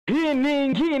Hii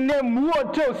nyingine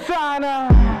moto sana.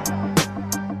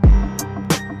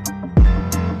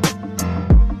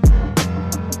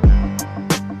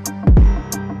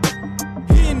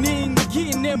 Hii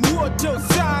nyingine moto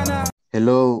sana.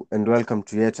 Hello and welcome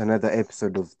to yet another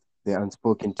episode of the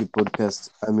Unspoken Tea Podcast.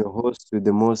 I'm your host with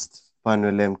the most,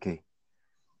 Panuel MK.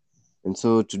 And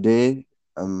so today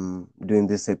I'm doing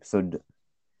this episode,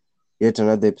 yet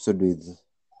another episode with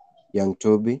young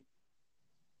Tobby.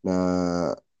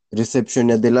 Na reception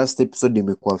ya the last episode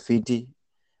imekuwa fiti.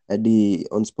 Hadi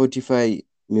on Spotify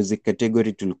music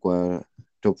category tulikuwa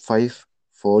top 5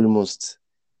 for almost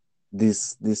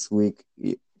this week.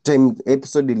 Time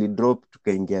episode ili drop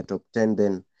tukaingia top 10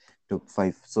 then top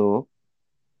 5. So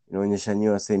inaonyesha nyi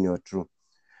wasee ni wa true.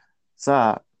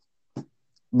 Saa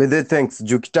bedhe thanks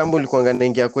juu kitambo ulikuwa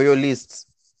naingia kwa hiyo list.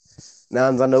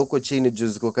 Naanza na huko chini juu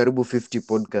ziko karibu 50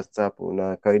 podcasts hapo,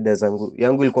 na kawaida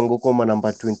yangu ilikuwa huko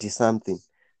namba 20 something.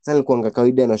 Sasa nilikuwa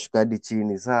kawaida nashuka hadi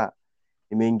chini. Saa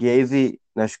nimeingia hivi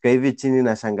nashuka hivi chini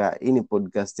na shanga hii ni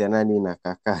podcast ya nani na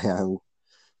kaka yangu.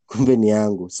 Kumbe ni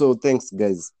yangu. So thanks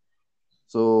guys.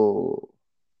 So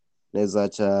naweza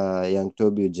acha young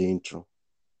Tobby uje intro.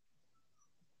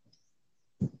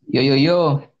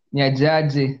 Yo,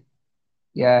 Nyajaji.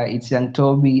 Yeah, it's young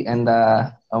Tobby, and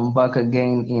I'm back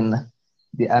again in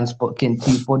the Unspoken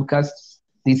Tea Podcast.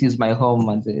 This is my home,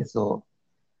 manze. So,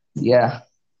 yeah.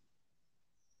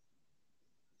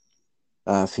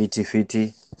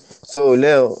 Fiti. So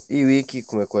leo hii wiki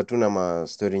kumekuwa tu na ma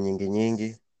story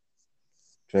nyingi.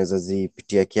 Tunaweza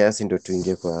zipitia kiasi ndo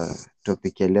tuingie kwa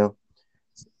topic ya leo.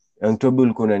 Young Tobby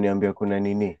ulikuwa unaniambia kuna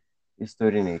nini? Hii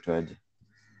story inaitwaje?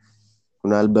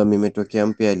 Kuna album imetokea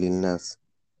mpya Lil Nas.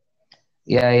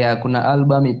 Yeah, kuna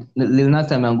album. Lil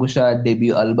Nas ameangusha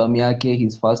debut album yake,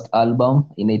 his first album,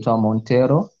 inaitwa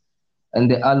Montero.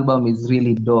 And the album is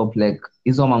really dope. Like,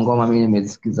 hizo mangoma mimi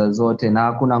nimesikiza zote na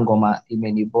hakuna ngoma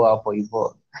imeniboa hapo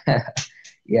hivyo.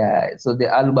 Yeah, so the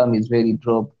album is very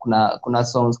dope. Kuna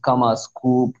songs kama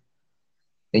Scoop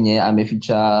yenye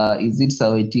amefeature, is it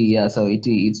Saweti? Yeah,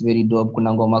 Saweti, it's very dope.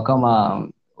 Kuna ngoma kama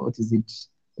what is it?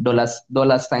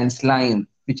 Dollar Sign Slime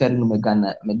featuring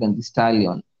Megan Thee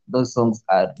Stallion. Those songs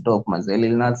are dope, man.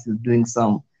 Lil Nas is doing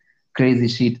some crazy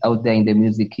shit out there in the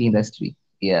music industry.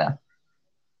 Yeah.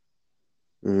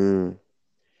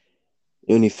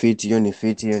 Hiyo ni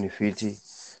fiti.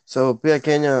 So pia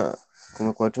Kenya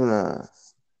kumekuwa tu na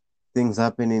things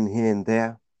happening here and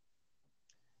there.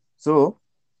 So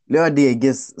leo hadi I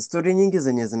guess story nyingi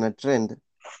zenye zina trend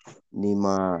ni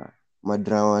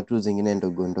madrama tu zingine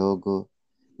ndogo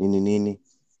nini.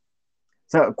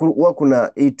 Sasa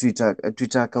kuna hii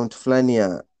Twitter account fulani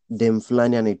ya dem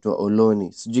fulani anaitwa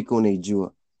Oloni. Sijui kama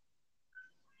unaijua.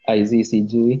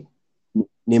 IZCG.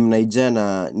 Ni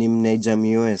Mnaija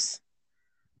US.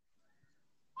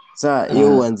 Sasa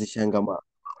hiyo huanzishanga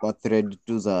ma thread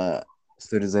tu za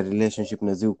stories za relationship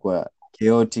na ziu kwa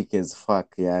chaotic as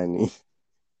fuck yani.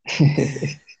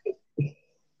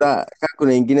 Sasa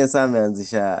kuna ingine sana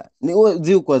ameanzisha ni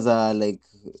ziu kwa za like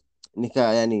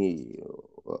nika yani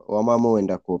wamama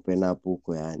huenda kuopen up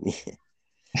huko yani.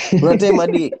 Kuna time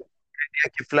hadi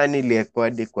yake fulani ilikuwa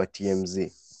hadi kwa TMZ.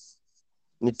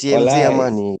 Ni TMZ ama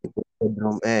ni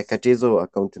kati hizo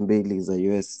account mbili za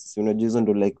US. Si unajua hizo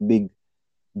ndo like big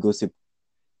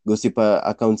gossip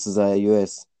accounts za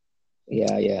US.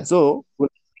 Yeah. So kuna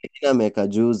ameweka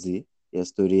juzi ya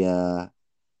story ya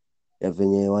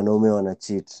venye wanaume wana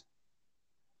cheat.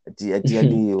 Ati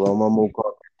hadi wamama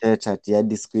huko ati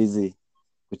hadi siku hizi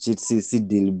kucheat si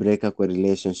deal breaker kwa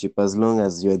relationship as long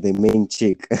as you're the main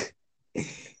chick.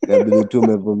 Inabidi tu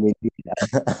umevumilia.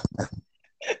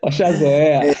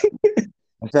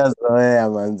 Washazoea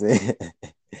manze.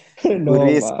 No.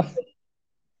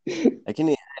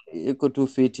 Lakini iko tu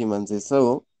fiti manze.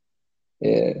 So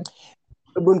yeah.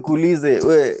 Hebu nikuulize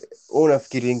we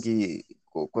unafikiringi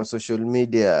kwa social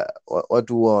media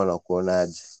watu huwa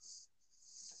wanakuonaje?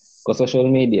 Kwa social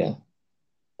media?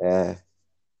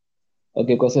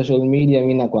 Okay, kwa social media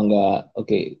mimi nakwanga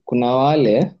kuna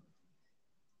wale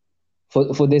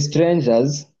for the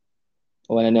strangers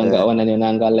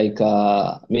wananionanga like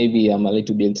maybe I'm a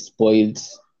little bit spoiled.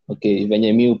 Okay,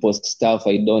 venye mi post stuff,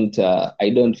 I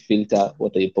don't filter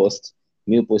what I post.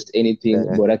 Me post anything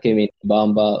bora kemi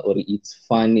bamba or it's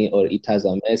funny or it has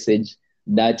a message,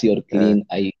 dirty or clean,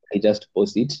 I just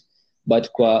post it.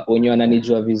 But kwa wenye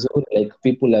wananijua vizuri, like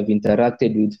people have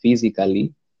interacted with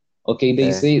physically, okay,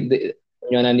 they say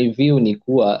wenye wananiview ni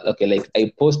kuwa okay, like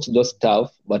I post those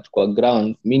stuff but kwa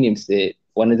ground mimi mse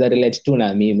wanaweza relate tu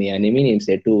na mimi, yani mimi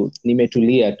mse tu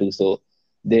nimetulia tu. So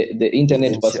the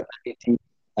internet personality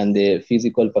and the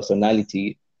physical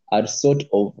personality are sort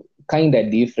of kind of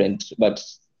different, but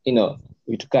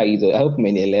vitu kaa hizo. I hope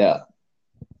umenielewa.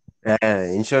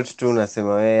 In short tu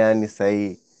unasema wewe yani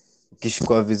sahi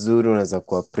ukishikwa vizuri unaweza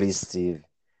kuwa priest hivi.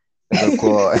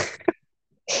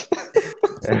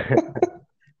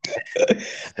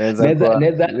 Unaweza kuwa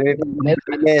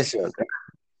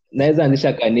naweza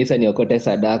anzisha kanisa niokote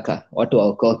sadaka, watu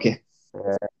waokoke.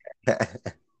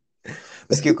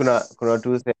 Usikie kuna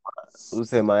watu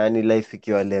usema yani life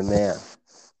ikiwalemea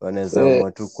wanaweza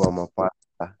amua tu kwa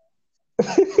mapasta.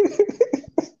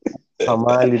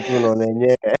 Famali tu unaona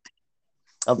yenyewe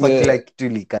hapa kila kitu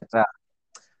ilikataa.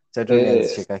 Chatu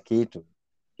nianzishika kitu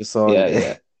tusonge.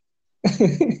 Yeah.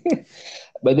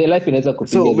 But the life inaweza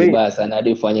kupiga vibaya sana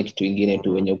hadi ufanye kitu kingine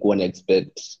tu wenye kuwa na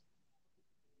expect.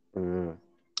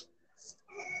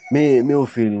 Mi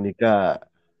ufeel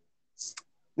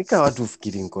nika watu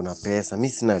fikiri niko na pesa, mi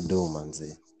sina do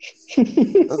manze.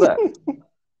 Sasa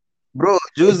bro,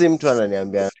 juzi mtu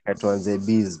ananiambia nataka tuanze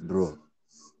biz bro.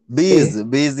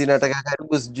 Biz inataka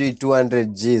karibu sijui 200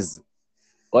 Gs.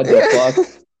 What the fuck?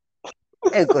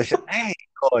 Hey,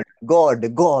 God.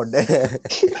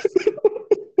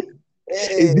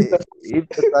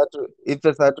 If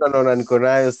pesa tu anaona niko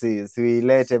nayo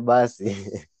siilete basi.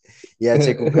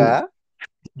 Iache kukaa.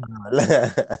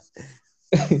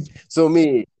 So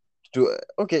mi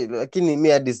okay, lakini mi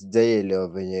hadi sijaielewa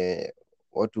venye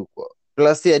watu kwa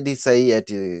plus hadi sahii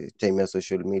ati time ya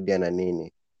social media na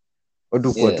nini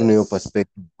watu kwa tu na hiyo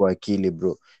perspective kwa akili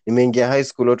bro. Nimeingia high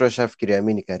school watu washafikiria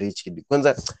mimi ni rich kid.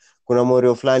 Kwanza kuna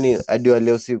morio fulani hadi wa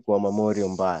leo si kwa memorio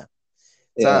mbaya.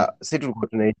 Sasa sisi tulikuwa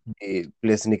tunaishi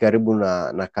place ni karibu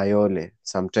na Kayole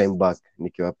sometime back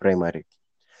nikiwa primary.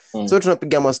 So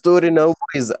tunapiga ma story na huko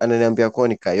ananiambia kwa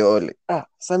ni Kayole.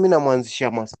 Sasa mimi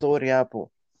namwanzishia ma story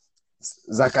hapo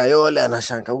za Kayole,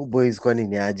 anashanga boys kwani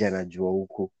ni aje anajua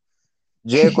huko.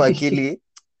 Je, kwa akili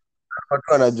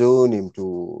watu wanajua ni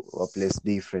mtu wa place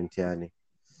different yani.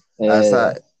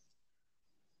 Sasa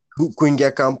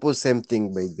kuingia kampo same thing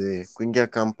by the way. Kuingia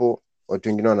kampo watu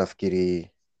wengine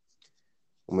wanafikiri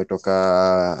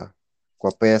umetoka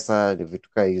kwa pesa ni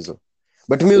vitu kama hizo.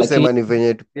 But mimi usema ni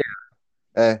venye tu pia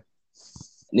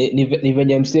ni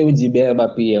venye msee ujibeba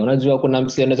pia. Unajua kuna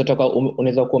msee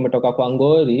unaweza kuwa umetoka kwa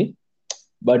ngori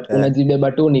but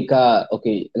unajibeba tu nika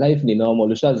okay, life ni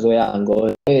normal, ushazoea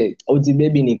ngori.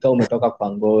 Ujibebi nika umetoka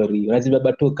kwa ngori.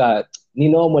 Unajibeba tu ka ni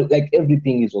normal, like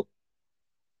everything is okay.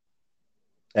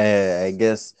 I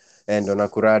guess ndo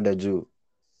nakurada juu.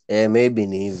 Maybe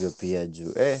ni hivyo pia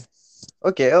juu.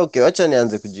 Okay, wacha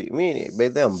nianze mimi by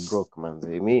the way I'm broke man.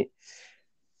 Mimi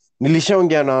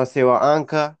nilishaongea na wasee wa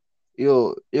Anchor.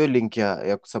 Hiyo link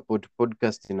ya kusupport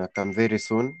podcast ina come very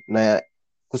soon. Na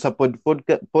kusupport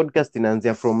podcast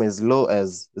inaanzia from as low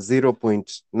as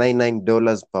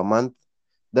 $0.99 per month.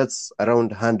 That's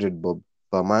around 100 bob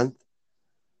per month.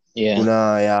 Yeah.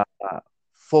 Kuna ya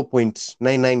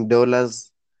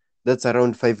 $4.99. That's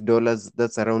around $5.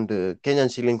 That's around Kenyan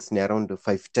shillings ni around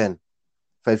 510.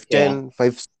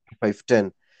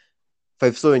 510.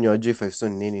 5 so wenye wajui 5 so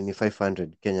nini ni 500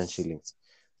 Kenyan shillings.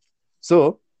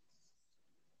 So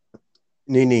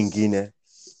nini ingine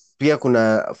pia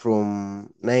kuna from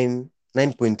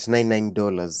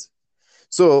 $9.99.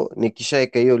 So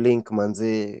nikishaeka hiyo link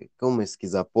manze, kama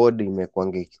umesikiza pod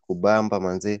imekuanga ikikubamba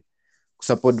manze,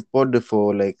 kusupport pod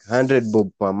for like 100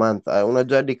 bob per month.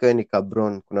 Unajua hadi kawe ni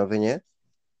kabron, kuna venye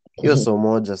hiyo so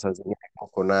moja saa zingine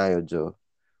uko nayo jo,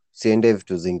 siende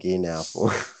vitu zingine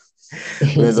hapo.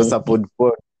 Unaweza support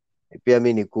pod pia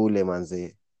mimi ni kule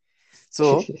manze.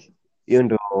 So hiyo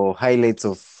ndo highlights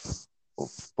of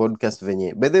podcast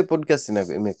venye. By the way, podcast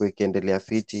imekuwa ikiendelea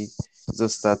fiti. Hizo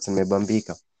stats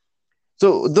nimebambika.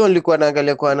 So though nilikuwa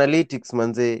naangalia kwa analytics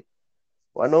manze,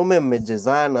 wanaume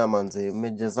mmejezana manze,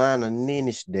 mmejezana.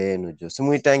 Nini shida yenu jo?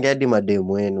 Simuitange hadi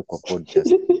mademu wenu kwa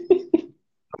podcast.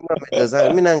 Kama mmejezana,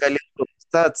 mimi naangalia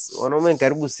stats, wanaume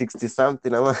karibu 60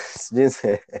 something ama sijui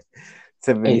 70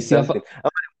 something.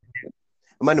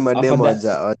 Ama ni mademu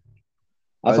haja.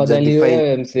 Afadhali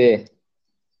wewe msee.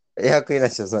 Yako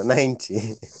inacheza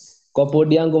 90. Kwa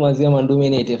pod yangu mazia mandume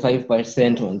ni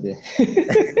 85% manze.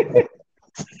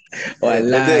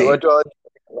 Wallahi. Watu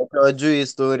wajui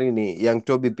story ni Young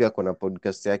Tobby pia kuna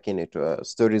podcast yake inaitwa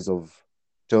Stories of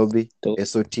Tobby,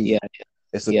 SOT.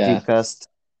 SOT cast.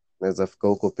 Naweza fika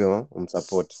huko pia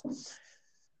umsupport.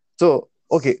 So,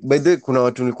 okay, by the way kuna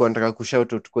watu nilikuwa nataka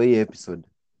kushout out kwa hii episode.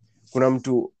 Kuna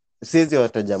mtu siwezi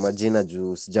wataja majina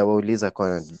juu sijawauliza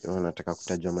kwa wanataka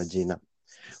kutajwa majina.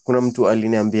 Kuna mtu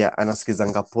aliniambia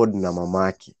anasikizanga pod na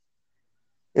mamake.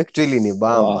 Actually ni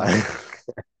bamba. Wow.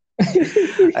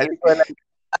 Alikuwa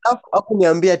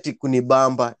hakuniambia ati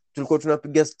kunibamba. Tulikuwa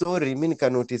tunapiga story, mimi nika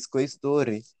notice kwa hii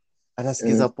story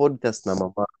anasikiza podcast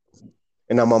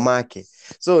na mamake.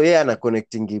 So yeye ana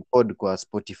connecting pod kwa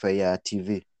Spotify ya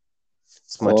TV,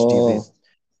 Smart TV.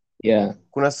 Yeah.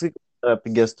 Kuna siku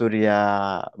tunapiga story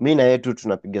ya mimi na yetu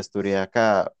tunapiga story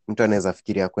ya mtu anaweza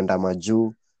fikiria kwenda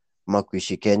majuu ama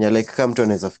kuishi Kenya, like kama mtu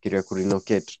anaweza fikiria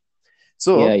kurelocate.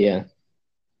 So Yeah.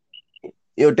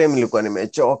 hiyo time nilikuwa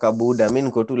nimechoka buda, mimi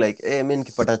niko tu like mimi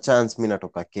nikipata chance mimi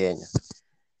natoka Kenya.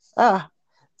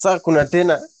 Sasa kuna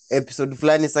tena episode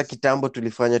fulani sasa kitambo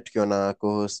tulifanya tukiwa na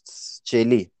co-host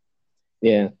Cheli.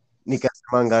 Yeah.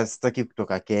 Nikasemanga sitaki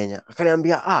kutoka Kenya.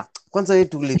 Akaniambia kwanza wewe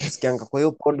tulikusikianga kwa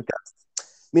hiyo podcast.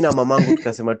 Mimi na mamangu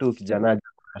tukasema tu kijana ana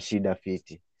shida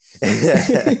fiti.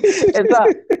 Sasa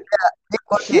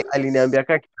aliniambia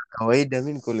kama kawaida,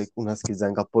 mimi niko like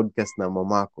unasikizanga podcast na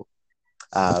mamako.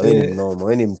 Wewe ni mnoma,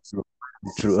 wewe ni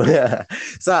true.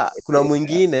 Sasa kuna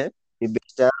mwingine ni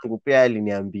best yangu pia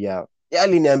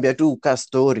aliniambia tu ka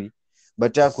story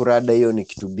but kurada hiyo ni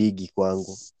kitu bigi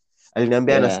kwangu.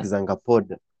 Aliniambia anasikizanga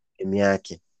pod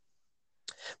yake.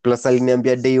 Plus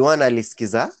aliniambia day one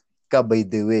alisikiza by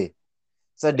the way.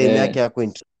 Sasa day yake yako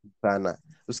interesting sana.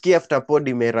 Usikie after pod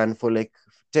run for like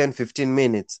 10-15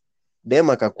 minutes. Dem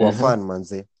akakuwa fan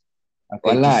manze.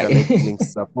 Akaitisha like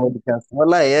links za podcast.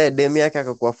 Wallahi dem yake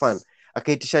akakuwa fan.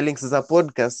 Akaitisha links za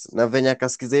podcast na venye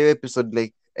akasikiza hiyo episode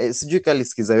like sijui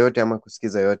kalisikiza yote ama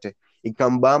kusikiza yote.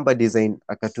 Ikambamba design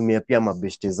akatumia pia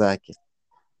mabeshte zake.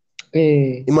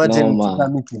 Imagine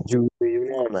kama kijuu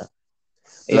unaona.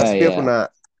 Plus pia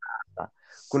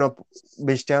kuna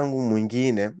beshte yangu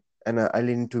mwingine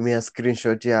alinitumia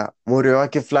screenshot ya morio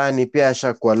wake fulani pia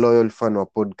ashakuwa loyal fan wa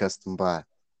podcast mbaya.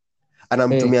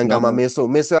 Anamtumia ngama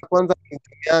meso ya kwanza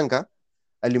alimtumianga,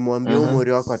 alimwambia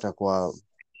morio wako atakuwa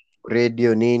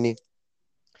radio nini.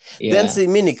 Then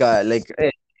mimi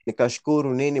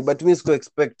nikashukuru nini, but mimi siku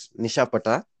expect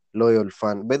nishapata loyal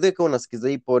fan. By the way, kama unasikiza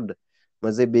hii pod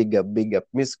manze, big up.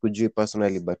 Mimi sikujui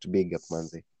personally but big up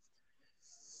manze.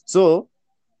 So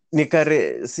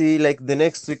like the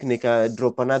next week nika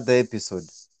drop another episode.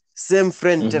 Same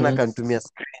friend tena kantumia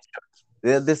screenshot.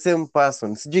 They're the same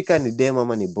person. Sijui kama ni dem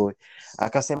ama ni boy.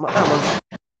 Akasema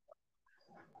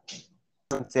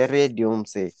manze radio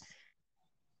mse.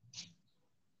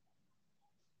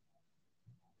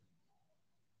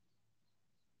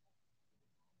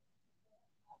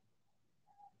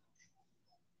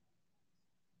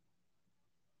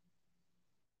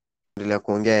 Ndio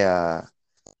kuongea ya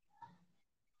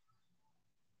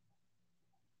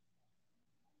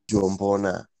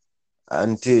mbona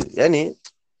until yani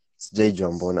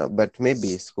sijaijua mbona but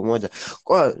maybe siku moja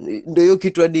kwa ndio hiyo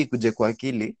kitu hadi kuje kwa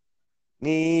akili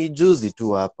ni juzi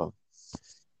tu hapa.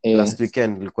 Last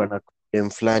weekend nilikuwa na dem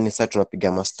fulani, sasa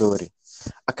tunapiga ma story.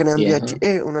 Akaniambia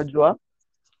ati unajua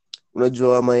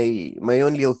my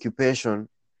only occupation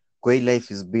kwa hii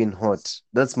life is being hot.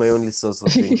 That's my only source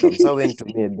of income. So I went to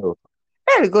me though.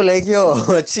 Niko like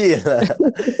chill.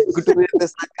 Kutumia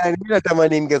pesa gani? Mimi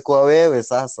natamani ningekuwa wewe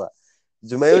sasa.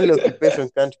 My only occupation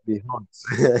can't be hot.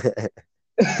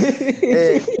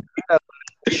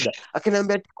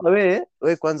 Akiniambia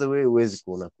wewe kwanza wewe huwezi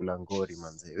kuona kula ngori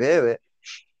manze. Wewe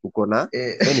uko na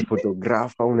wewe ni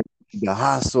photographer, unapiga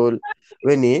hustle,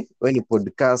 wewe ni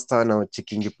podcaster na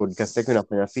checking podcast yako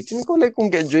unafanya fit. Niko like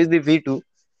ungejua hizi vitu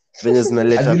venye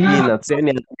zinaleta peanuts,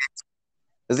 yani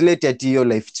zilete ati hiyo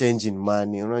life changing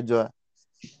money, unajua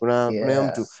kuna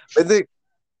mtu. By the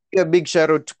way, big shout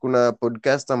out, kuna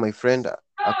podcaster my friend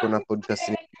akona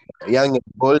podcast Young and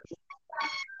Bold.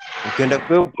 Ukienda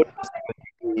kwa podcast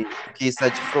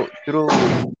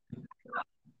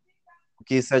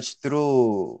ukisearch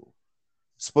through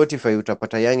Spotify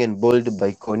utapata Young and Bold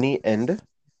by Connie and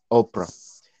Oprah.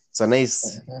 It's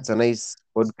a nice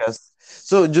podcast.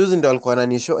 So juzi ndo alikuwa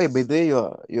ananishow, by the way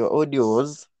your audio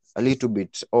was a little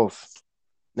bit off.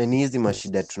 Na ni hizi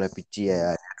mashida tunapitia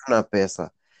ya tuna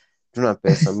pesa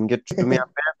mngetutumia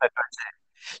pesa tuache.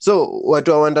 So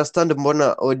watu wa understand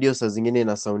mbona audio saa zingine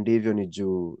ina sound hivyo ni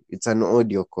juu it's an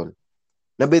audio call.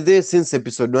 Na by the way, since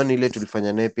episode 1 ile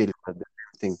tulifanya naye pia ilikuwa the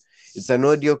same thing. It's an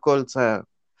audio call sa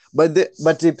but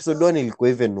episode 1 ilikuwa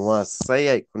even worse.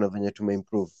 Sasa kuna venye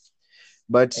tumeimprove.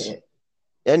 But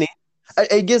yani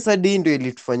I guess hadi ndio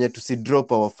ilitufanya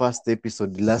tusidrop our first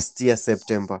episode last year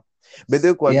September. By the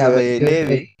way, kwa watu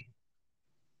waelewi,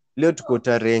 leo tuko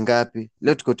tarehe ngapi?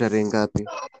 Tuko tarehe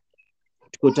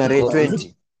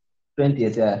 20.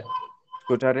 20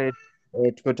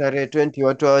 Tuko tarehe 20.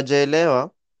 Watu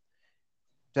hawajaelewa.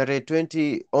 Tarehe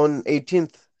 20 on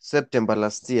 18th September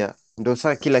last year ndo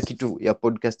saa kila kitu ya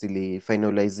podcast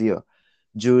ilifinaliziwa.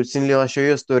 Juu niliwashow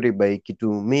hiyo story by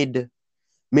kitu mid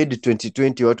mid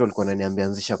 2020 watu walikuwa wananiambia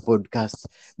anzisha podcast.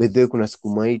 By the way, kuna siku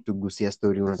moja tugusia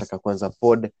story unataka kwanza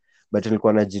pod, but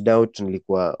nilikuwa najidoubt,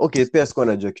 nilikuwa okay, pia sikuwa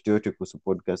najua kitu yote kuhusu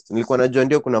podcast. Nilikuwa najua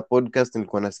ndio kuna podcast,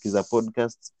 nilikuwa nasikiza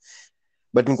podcasts,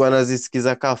 but nilikuwa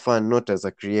nazisikiza ka fan, not as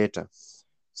a creator.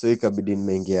 So ikabidi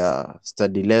nimeingia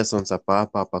study lessons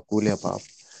hapa kule hapa.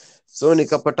 So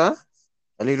nikapata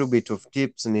a little bit of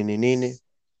tips nini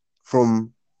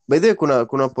from, by the way,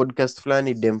 kuna podcast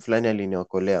fulani dem fulani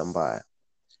aliniokolea mbaya.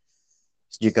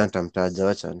 Sijui kama nitamtaja,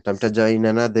 wacha nitamtaja in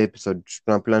another episode.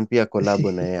 Tuna plan pia collab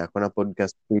na yeye. Akona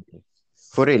podcast fit.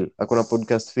 For real, akona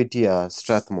podcast fit ya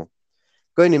Strathmore.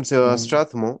 Kwa hiyo ni msee wa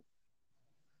Strathmore,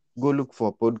 go look for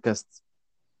a podcast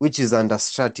which is under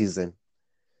Stratizan.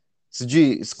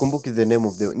 Sijui, sikumbuki the name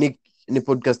of ni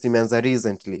podcast imeanza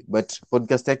recently, but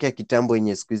podcast yake ya kitambo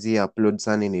yenye siku hizi ya upload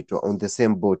sana inaitwa On the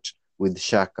Same Boat with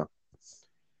Shaka.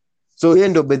 So yeye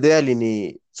ndo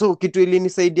bedhe so kitu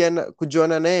ilinisaidia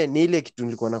kujuana naye ni ile kitu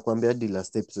nilikuwa nakwambia hadi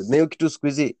last episode. Na hiyo kitu siku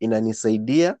hizi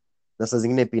inanisaidia na saa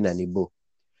zingine pia inanibo.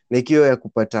 Like hiyo ya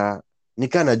kupata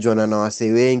nikaa najuana na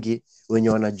wasee wengi wenye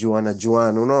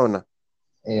wanajuana, unaona?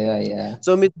 Yeah.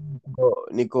 So mimi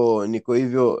niko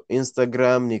hivyo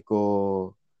Instagram,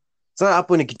 sasa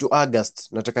hapo ni kitu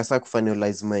August nataka sasa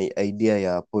kufinalize my idea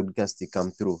ya podcast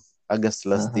come through August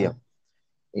last year.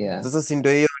 Yeah. Sasa si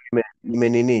ndio hiyo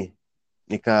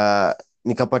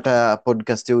nikapata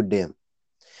podcast ya udem.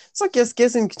 So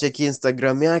kiasi nikicheki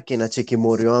Instagram yake na cheki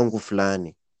mori wangu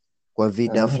fulani kwa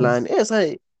vida fulani.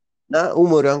 Sasa na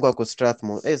umori wangu ako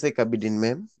Strathmore. Sasa ikabidi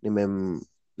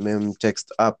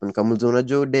text up nikamuuliza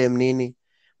unajua udem nini?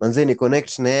 Manze ni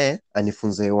connect na yeye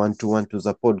anifunze 1-to-1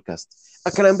 za podcast.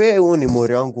 Akaniambia huo ni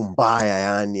mori wangu mbaya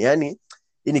yani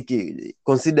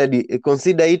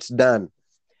consider it done.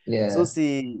 Yeah. So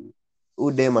si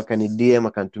udem akani DM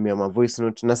akanitumia ma voice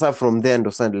note na sasa from there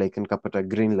ndo sound like nikapata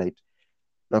green light.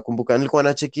 Nakumbuka nilikuwa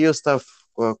na check hiyo stuff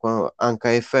kwa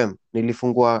Anchor FM.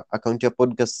 Nilifungua account ya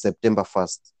podcast September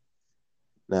 1st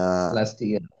na Last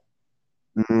year.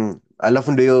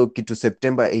 Alafu ndio hiyo kitu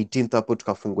September 18th hapo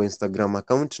tukafungua Instagram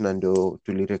account na ndio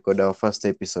tulirecord our first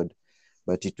episode,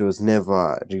 but it was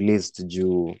never released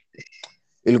juu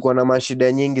ilikuwa na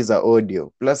mashida nyingi za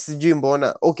audio, plus sijui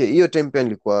mbona. Okay, hiyo time pia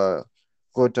nilikuwa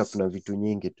caught up na vitu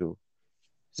nyingi tu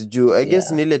sijui. I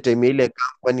guess ni ile time ile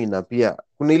company, na pia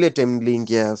kuna ile time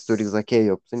niliingia stories za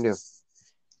K-Op, si ndio?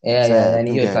 Yeah,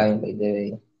 ni hiyo time by the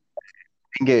way.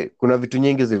 Kuna vitu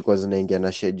nyingi zilikuwa zinaingia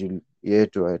na schedule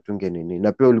yetu, atunge nini,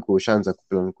 na pia ulikuwa ushaanza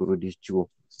kuplan kurudi chuo.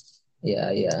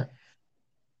 Yeah.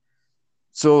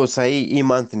 So hii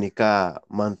month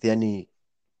month yani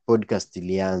podcast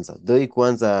ilianza. Though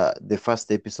ikuanza the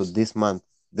first episode this month,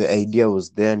 the idea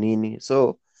was there nini.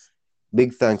 So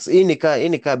big thanks. Hii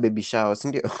nikaa baby shower, si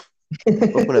ndio?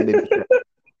 Kuna baby shower.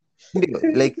 Ndio,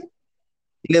 like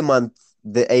ile month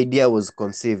the idea was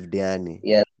conceived yani.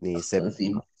 Yeah, ni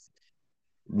September.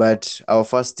 But our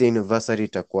first anniversary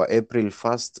itakuwa April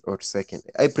 1st or 2nd.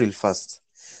 April 1st.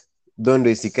 Dondo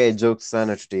isikae jokes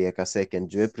sana, tutaiweka second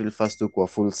juu April 1st kwa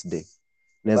Fool's Day.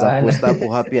 Naweza post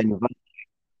hapo happy anniversary.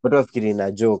 Watu wafikiri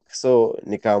na joke. So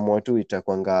nikaamua tu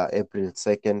itakuanga April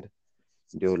 2nd.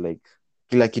 Ndio like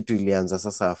kila kitu ilianza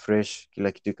sasa fresh,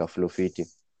 kila kitu ikaflow fiti.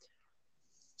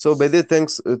 So by the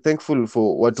thankful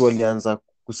for watu walianza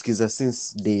kusikiza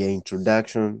since day ya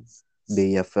introduction,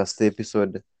 day ya first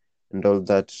episode and all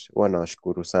that.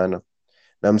 Wanawashukuru sana.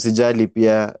 Na msijali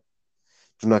pia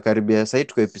tunakaribia sasa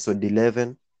tuko episode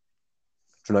 11.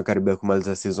 Tunakaribia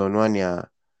kumaliza season 1 ya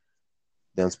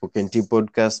The Unspoken Tea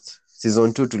Podcast. Season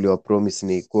 2 tuliwa promise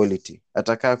ni quality.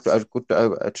 Ataka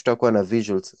tutakuwa na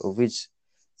visuals of which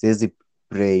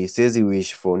siwezi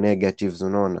wish for negatives,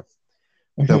 unaona.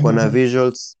 Tutakuwa na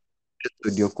visuals,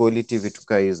 studio quality, vitu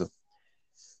kama hizo.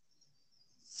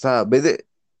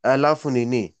 Alafu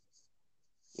nini?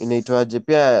 Inaitwaje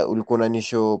pia ulikuwa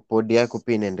unanisho pod yako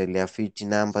pia inaendelea fiti,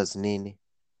 numbers nini?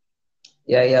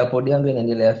 Yeah, pod yangu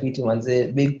inaendelea fiti manze.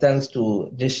 Big thanks to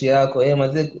jeshi yako.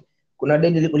 Manze, kuna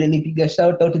deni ulinipiga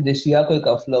shout out jeshi yako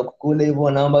ikaflock kule hivyo,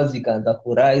 numbers zikaanza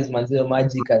ku rise manze,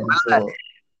 magically. So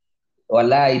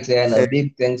wallahi tena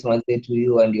big thanks manze to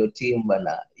you and your team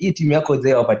bana. Hii timu yako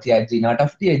zee wapatia jina,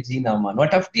 watafutie jina man,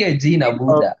 watafutie jina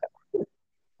buda.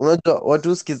 Unajua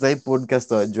watu usikiza hii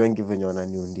podcast wajuangi venye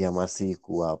wananiundia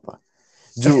masiku hapa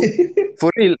juu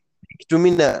for real. Kitu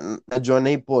mimi najua na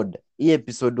hii pod, hii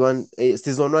episode 1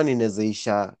 season 1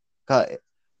 inawezaisha ka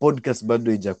podcast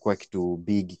bado haijakuwa kitu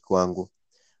big kwangu,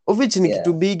 of which ni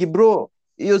kitu big bro.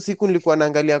 Hiyo siku nilikuwa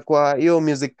naangalia kwa hiyo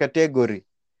music category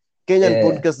Kenyan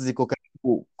podcast ziko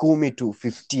karibu 10 to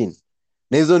 15,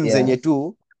 na hizo ni zenye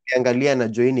tu niangalia na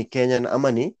join Kenyan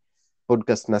ama ni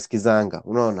podcast nasikizanga,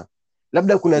 unaona.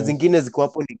 Labda kuna zingine ziko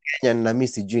hapo ni Kenyan na mimi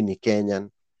sijui ni Kenyan.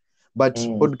 But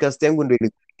podcast yangu ndio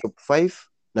ilikuwa top 5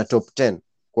 na top 10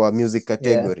 kwa music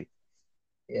category.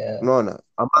 Yeah. Unaona?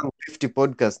 Among 50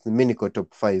 podcasts mimi niko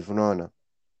top 5, unaona?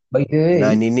 By the Na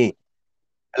way, nini?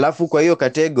 Alafu kwa hiyo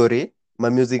category ma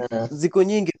music ziko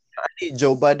nyingi. Hadi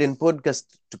Joe Biden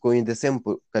podcast tuko in the same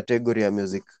category ya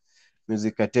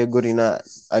music category, na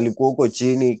alikuwa huko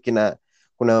chini.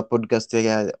 Kuna podcast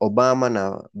ya Obama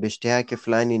na beshte yake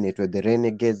fulani inaitwa The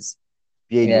Renegades,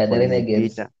 pia yeah, ilikuwa the Renegades.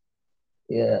 nimeipita.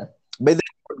 Yeah. By the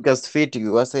podcast fit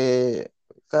wase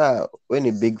ka we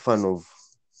ni big fan of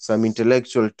some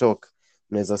intellectual talk,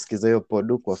 unaweza sikiza hiyo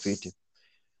pod kwa fiti.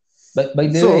 By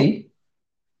the way,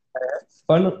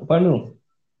 Panu,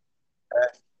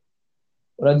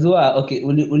 unajua okay,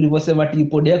 ulivyosema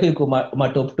pod yako iko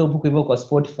top huko hivyo kwa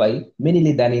Spotify, mimi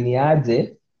nilidhani ni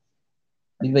aje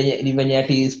ni venye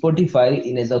ati Spotify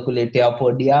inaweza kuletea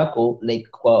pod yako like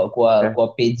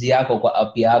kwa page yako kwa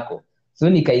app yako. So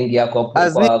nikaingia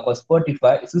kwa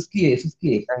Spotify, susikie.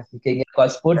 Nikaingia kwa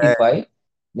Spotify,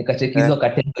 nikacheki hizo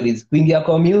categories. Kuingia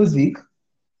kwa music,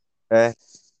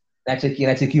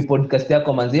 nacheki podcast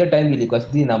yako manzi, hiyo time ilikuwa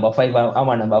sijui number 5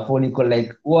 ama number 4. Niko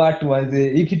like what manzi,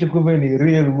 hii kitu kumbe ni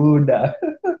real buda.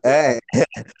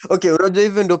 Okay, unajua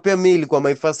hivyo ndio pia mimi ilikuwa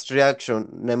my first reaction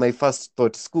na my first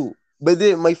thought school. By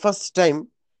the way, my first time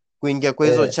kuingia kwa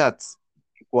hizo charts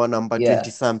kwa number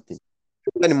 20 something.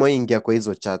 Ni moingia kwa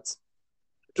hizo charts.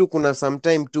 Tu kuna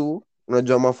sometime tu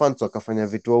unajua mafans wakafanya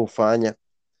vitu wao ufanya.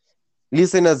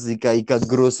 Listeners ika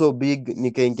grow so big,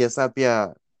 nikaingia saa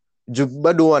pia juu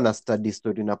bado huwa na study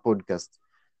story na podcast.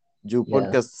 Juu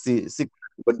podcast si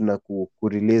na ku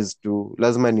release tu,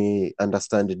 lazima ni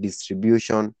understand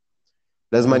distribution,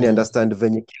 lazima ni understand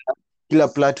venye kila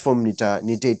platform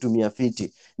nitaitumia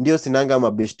fiti. Ndio sinanga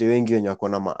mabeshte wengi wenye wako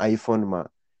na ma iPhone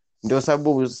ndio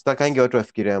sababu sitakangi watu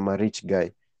wafikiria ma rich guy.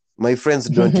 My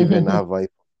friends don't even have iPhone.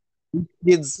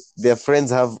 Kids, their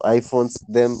friends have iPhones.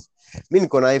 Mi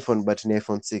niko na iPhone but ni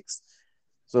iPhone 6.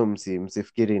 So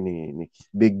msifikiri ni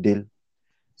big deal.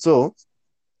 So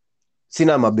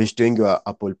sina mabeshte wengi wa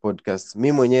Apple Podcasts.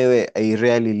 Mi mwenyewe I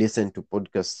rarely listen to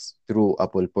podcasts through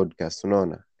Apple Podcasts,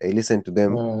 unaona? I listen to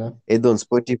them either on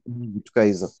Spotify, vitu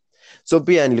hizo. So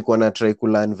pia nilikuwa na try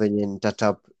kulearn venye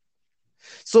nitatap.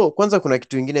 So kwanza kuna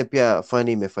kitu ingine pia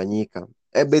funny imefanyika.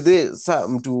 By the way,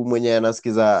 mtu mwenye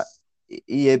anasikiza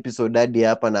hii episode hadi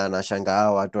hapa na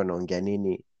anashangaa watu wanaongea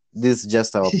nini. This is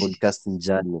just our podcast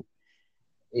journey.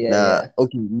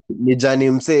 Okay, ni journey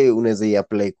msee unaweza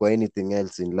i-apply kwa anything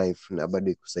else in life na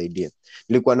bado ikusaidie.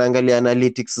 Nilikuwa naangalia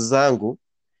analytics zangu,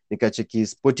 nikacheki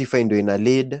Spotify ndio ina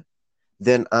lead,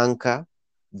 then Anchor,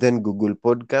 then Google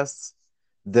Podcasts,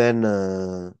 then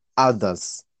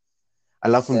others.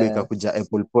 Alafu ndio ikakuja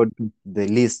Apple Podcast, the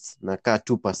list na ka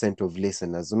 2% of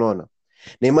listeners, unaona?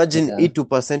 Na imagine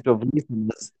 2% of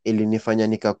listeners ilinifanya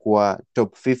nikakuwa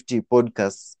top 50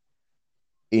 podcasts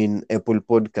in Apple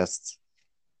Podcasts.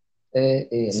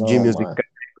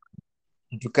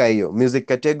 Music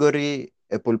category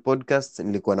Apple Podcasts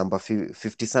nilikuwa number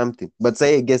 50 something, but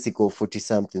say I guess iko 40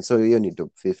 something, so hiyo ni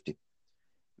top 50.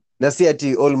 Na si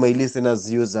ati all my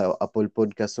listeners use Apple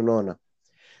Podcasts, unaona?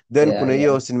 Then kuna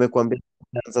hiyo nimekuambia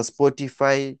za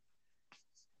Spotify,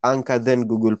 Anchor, then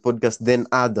Google Podcast, then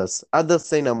others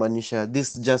sa inamaanisha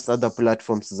this just other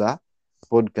platforms za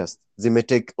podcast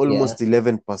zimetake almost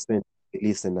 11%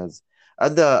 listeners.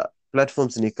 Other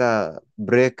platforms nika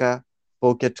Breaker,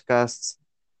 Pocket Casts,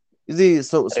 hizi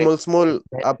small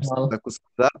apps za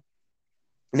kusikiza.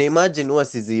 Na imagine huwa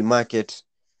sizi market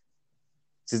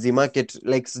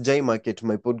like sijai market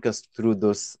my podcast through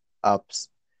those apps,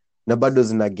 na bado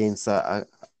zina gain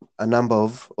a number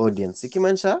of audience,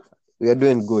 ikimaanisha we are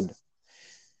doing good.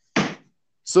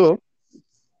 So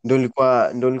ndo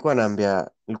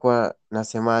nilikuwa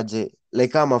nasemaje,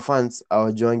 like kama fans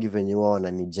hawajuangi venye wao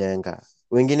wananijenga.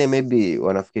 Wengine maybe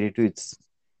wanafikiri tu it's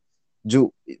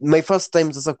juu my first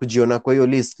time sasa kujiona kwa hiyo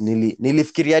list,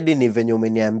 nilifikiri hadi ni venye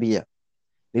umeniambia.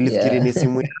 Nilifikiri ni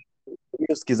simu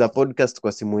yangu, sikiza podcast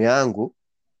kwa simu yangu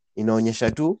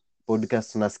inaonyesha tu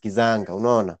podcast nasikizanga,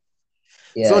 unaona?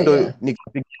 So ndo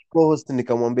nikapiga host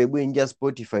nikamwambia hebu ingia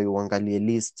Spotify uangalie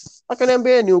list.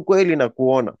 Akaniambia ni ukweli na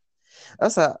kuona.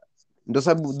 Sasa ndo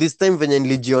sababu this time venye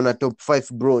nilijiona top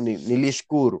 5 bro,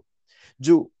 nilishukuru.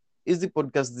 Juu hizi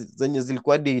podcast zenye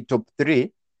zilikuwa hadi top 3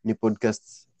 ni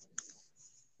podcasts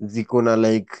ziko na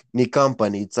like ni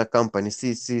company, it's a company,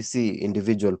 si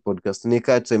individual podcast.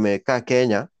 Nikaa tuseme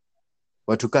Kenya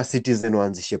watu ka Citizen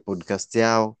waanzishe podcast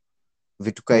yao,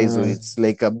 vitu ka hizo. It's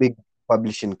like a big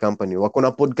publishing company, wako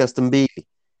na podcast 2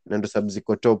 na ndo sababu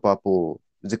ziko top hapo,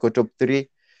 ziko top 3.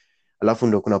 Alafu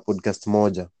ndo kuna podcast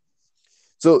moja.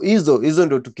 So hizo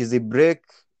ndo tukizi break.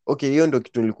 Okay, hiyo ndo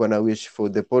kitu nilikuwa na wish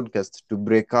for the podcast to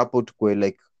break hapo, tukue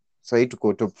like sahii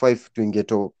tuko top 5 tuingie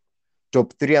top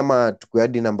 3 ama tukue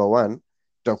hadi number 1,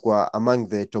 tutakuwa among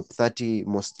the top 30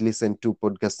 most listened to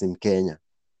podcasts in Kenya.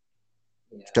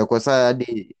 Tutakuwa saa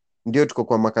hadi ndio tuko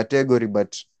kwa makategori,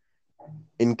 but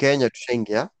in Kenya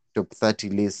tushaingia top 30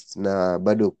 list, na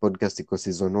bado podcast iko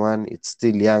season 1, it's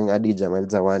still young, hadi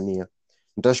jamaliza 1 year.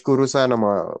 Nitashukuru sana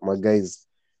ma guys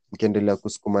mkiendelea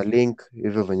kusukuma link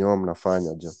hivyo venye wao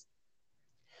mnafanya jo.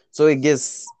 So I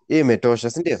guess hii imetosha,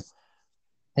 si ndio?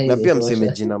 Na pia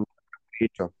mseme jina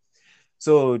mkiitwa.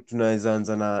 So tunaweza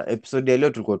anza na episode ya leo.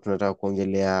 Tulikuwa tunataka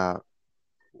kuongelea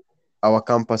our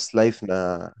campus life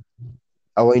na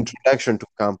our introduction to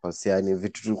campus, yani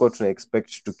vitu tulikuwa tuna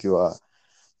expect tukiwa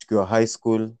high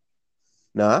school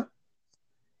na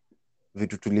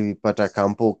vitu tulipata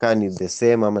kampo, kani the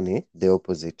same ama ni the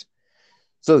opposite.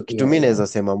 So kitu mimi naweza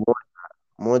sema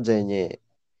moja yenye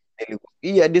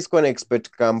hii hadi sikuwa na expect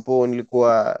kampo,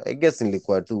 I guess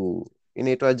nilikuwa tu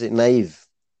inaitwaje naive.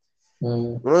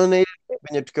 Unaona ile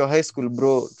penye tukiwa high school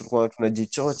bro, tulikuwa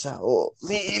tunajichocha,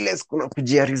 mimi ile siku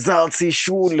nakujia results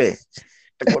shule,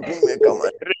 tulikuwa tumeweka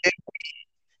madre,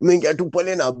 mingi tu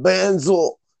pale na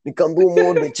benzo, nikambu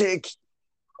mode check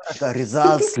aka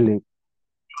results slip.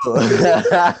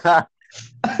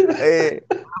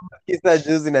 Kisa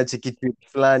juzi na cheki tweet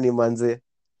fulani manze,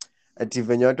 ati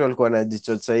venye watu walikuwa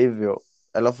wanajichocha hivyo,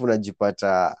 alafu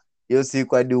unajipata hiyo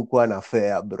siku hadi ukuwa na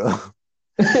fair bro.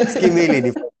 Skimili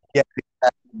ni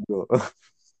bro.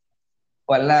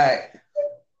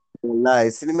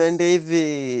 Wallahi, si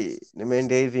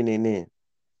nimeenda hivi nini.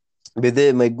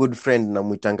 Bethe my good friend na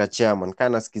muitanga chairman,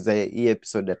 kana sikiza hii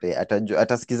episode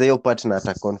atasikiza hiyo part na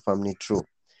ataconfirm ni true.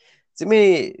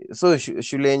 Simi so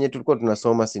shule yenye tulikuwa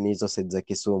tunasoma si hizo set za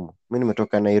Kisumu. Mimi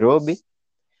nimetoka Nairobi.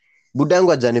 Budangu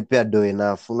hajanipea do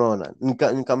enough, unaona?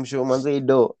 Nikamshow manze hii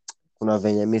do kuna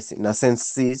venye misi na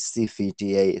sense si fit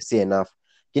si enough.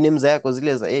 Kini mza yako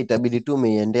zile za itabidi tu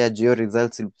umeiendea jio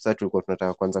results sasa tulikuwa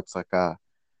tunataka kwanza kusaka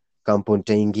kampuni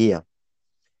taingia.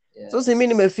 So mimi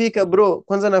nimefika bro,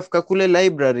 kwanza nafika kule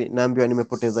library naambiwa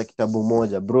nimepoteza kitabu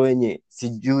moja bro, yenye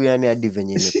sijui yani hadi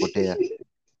venye imepotea.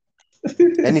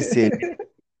 Yani si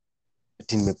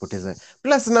nimepoteza.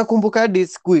 Plus nakumbuka hadi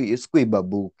sikui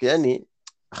babuku. Yani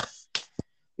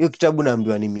hiyo kitabu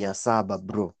naambiwa ni 700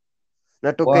 bro.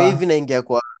 Natoka hivi naingia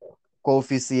kwa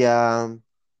ofisi ya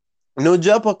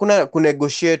unajua hapo kuna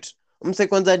negotiate. Mse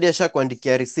kwanza hadi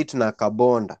ashakuandikia receipt na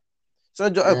kabonda.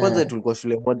 So kwanza tulikuwa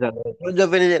shule moja. Unajua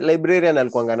vile librarian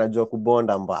alikuwa anajua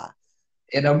kubonda mbaya.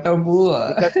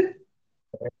 Namtambua.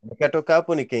 Nikatoka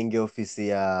hapo nikaingia ofisi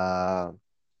ya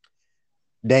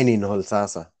dining hall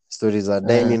sasa. Stories za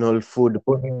dining hall, food,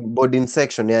 boarding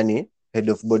section, yani head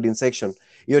of boarding section.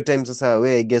 Hiyo time sasa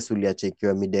we I guess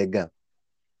uliachekiwa midega.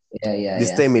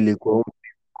 This time ilikuwa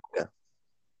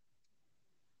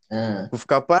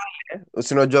kufika pale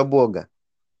usinajua boga.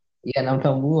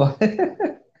 Namtambua.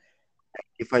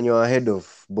 Ifanywa head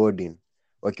of boarding.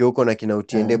 Wakiwa huko na kina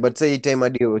Utiende, but say time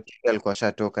hadi Utiende alikuwa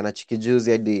shatoka na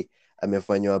chikijuzi hadi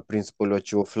amefanywa principal wa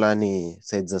chuo fulani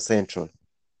side za Central.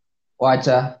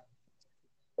 Wacha.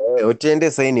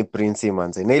 Utiende sasa ni prince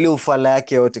manze. Na ile ufala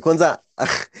yake yote. Kwanza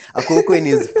ako huko in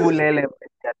his full element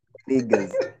ya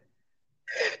niggas.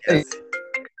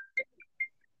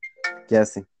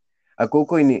 Kiasi. Ako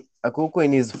huko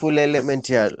in his full element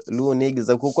ya Luo niggas.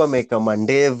 Ako huko ameweka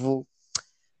mandevu.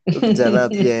 Kijana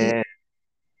pia.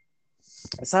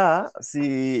 Saa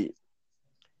si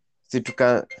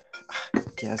tuka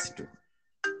kiasi tu.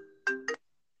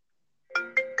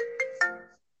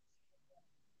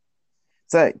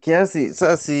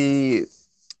 Sasa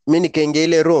mimi nikaingia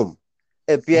ile room.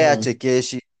 Pia ya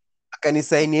chekeshi.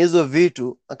 Akanisaini hizo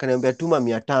vitu, akaniambia tuma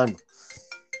 500.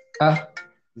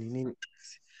 Nini?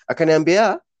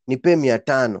 Akaniambia nipe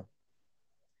 500.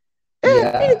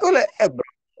 Nikole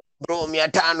bro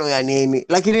 500 ya nini?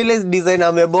 Lakini ile design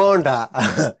amebonda.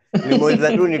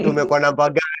 Nilimweleza tu nitume kwa namba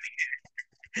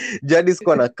gani. Jadi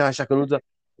siko na cash, akaniuliza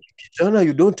kijana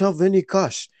you don't have any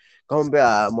cash.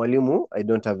 Kaambia mwalimu I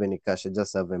don't have any cash, I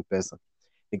just have M-Pesa.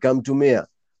 Nikamtumia.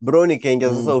 Bro nikaingia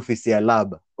sasa ofisi ya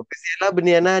lab. Ofisi ya lab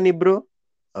ni ya nani bro?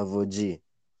 Avoji.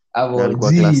 Na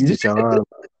alikuwa class teacher wangu.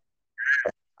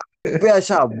 Pia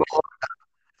shabonda.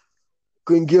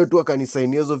 Kuingia tu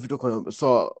akanisainia hizo vitu kwa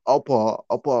so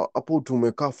hapo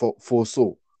tumekaa for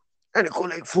so. Yani kwa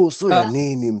like for so ya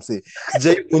nini mse?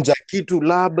 Sijaikunja kitu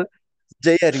lab,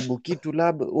 sijaiharibu kitu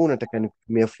lab, wewe unataka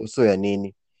nikutumie for so ya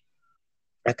nini?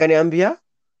 Akaniambia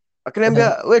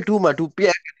wewe tuma tu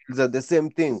pia the same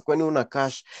thing, kwani una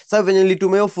cash. Sasa venye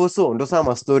nilitumia for so ndo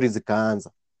sama stories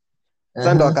zikaanza.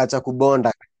 Sasa ndo Aha. akaacha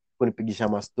kubonda kunipigisha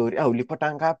mastori.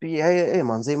 Ulipata ngapi?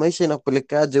 Manze maisha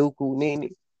inakupelekaje huku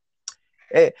nini?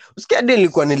 Usikia hadi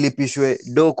nilikuwa nilipishwe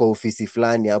do kwa ofisi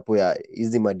fulani hapo ya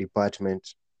hizi ma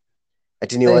department.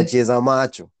 Ati Eh, niwacheza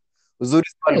macho. Uzuri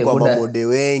sana walikuwa buda. mamode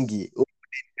wengi.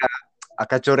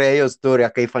 Akachorea hiyo story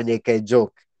akaifanya ikae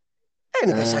joke.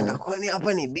 Nikashanga Ah. kwani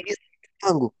hapa ni busy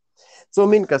wangu. So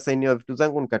mimi nikasainiwa vitu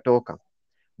zangu nikatoka.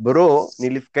 Bro,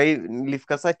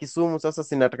 nilifika saa Kisumu, sasa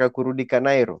sinataka kurudi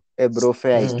Kanairo. Bro,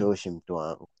 fare Mm. haitoshi mtu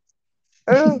wangu.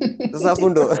 Sasa hapo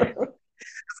ndo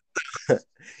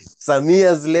some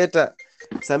years later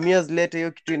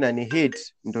hiyo kitu inani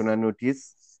hit, ndo na notice.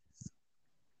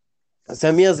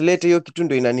 Some years later hiyo kitu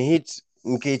ndo inani hit,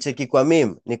 nikicheki kwa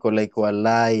meme niko like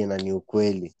walai na ni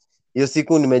ukweli. Hiyo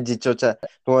siku tumejichocha,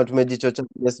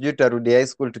 sijui tutarudi high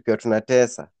school tukiwa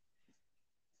tunatesa.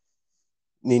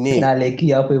 Nini?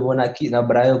 Naleki hapo hivyo na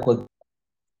Brayo kwa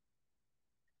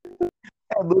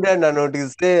Buda na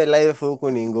notice life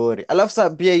huku ni ngori. Alafu saa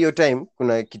pia hiyo time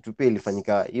kuna kitu pia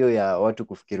ilifanyika hiyo ya watu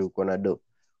kufikiri uko na do.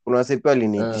 Kuna wase pia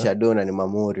waliniitisha do na ni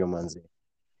mamorio manze.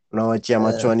 Unawachia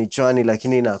machwani chwani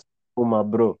lakini na kuma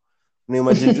bro. Ni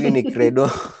imagine tu ni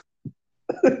credo.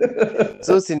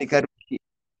 So si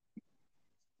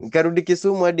nikarudi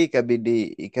Kisumu hadi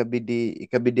ikabidi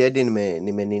hadi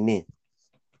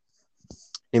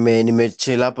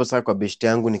nimechill hapo saa kwa beshte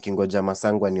yangu nikingoja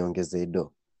masangu aniongeze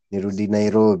do. Nirudi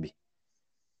Nairobi.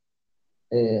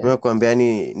 Nimekuambia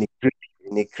ni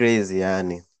crazy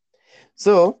yani.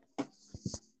 So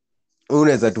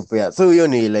unaweza tupea. So hiyo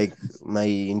ni like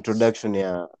my introduction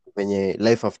ya venye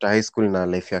life after high school na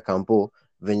life ya kampo,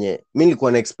 venye mimi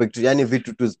nilikuwa na expect yani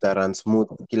vitu tu zita run smooth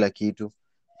kila kitu,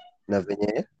 na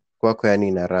venye kwako yani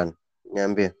ina run.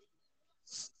 Niambie.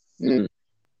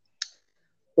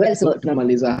 Well, so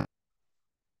tunamaliza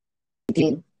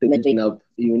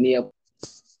uni.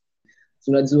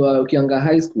 Unajua ukianga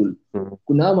high school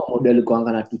kuna ama model alikuwa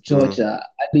anatuchocha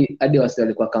hadi wasi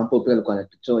walikuwa kampo pia walikuwa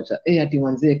anatuchocha ati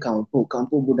manzee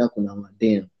kampo buda kuna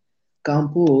madem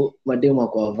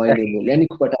wako available, yani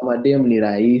kupata madem ni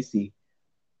rahisi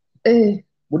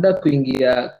buda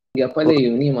kuingia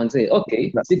pale uni manzee.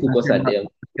 Okay, si kukosa dem.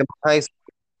 High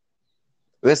school.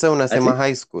 Wewe unasema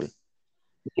high school?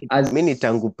 Mimi ni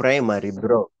tangu primary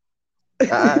bro.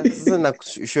 Sasa na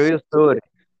show you story.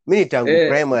 Mimi tangu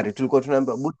primary tulikuwa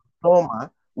tunaambiwa soma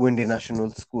uende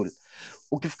national school.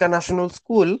 Ukifika national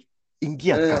school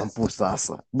ingia campus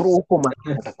sasa. Bro, huko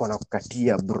mademu watakuwa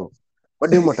nakukatia bro.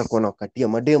 Mademu watakuwa nakukatia,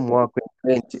 mademu wako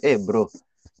 20. Bro.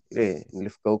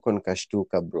 Nilifika huko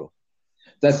nikashtuka bro.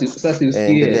 Sasa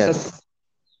usikie. Sasa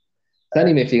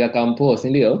nimefika campus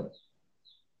ndio?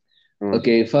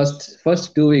 Okay, first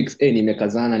 2 weeks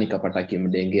nimekazana nikapata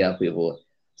kimdenge hapo hivyo.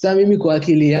 Sasa mimi kwa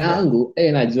akili yangu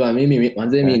najua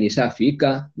mimi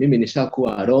nishafika, mimi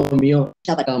nishakuwa Romeo,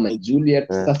 kama Juliet,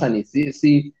 sasa ni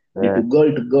sisi ni to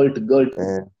gold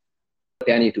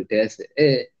yani tutese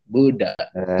buda.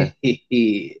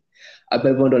 Hapa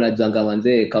hivyo ndo najanga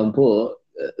manzee kampo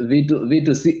vitu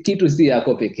kitu si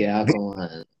yako peke yako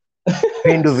man.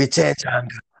 Vindu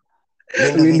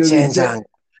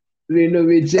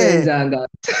vichenjanga.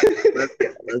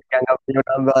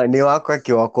 Ni wako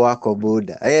kiwako wako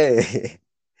buda.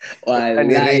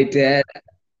 Wallahi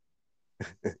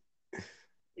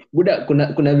buda,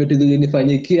 kuna vitu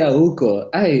zilinifanyikia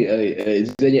huko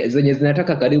zenye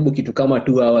zinataka karibu kitu kama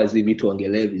 2 hours hivi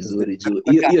tuongelee vizuri juu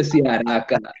hiyo si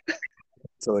haraka.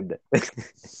 Soda.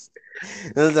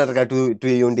 Sasa nataka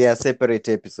tuiundia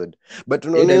separate episode. But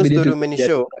unaona hiyo story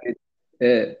umenishow.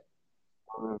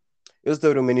 Hiyo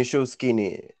story umenishow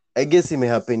skini. I guess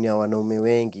imehappen ya wanaume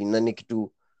wengi na ni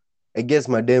kitu I guess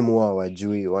mademu wao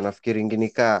wajui, wanafikiri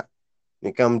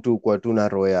nika mtu kwa tu na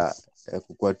roya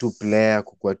kukua tu player,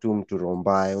 kukua tu mtu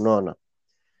rombaye, unaona?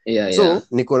 So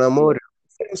niko na more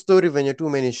story venye tu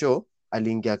umenishow.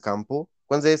 Aliingia kampo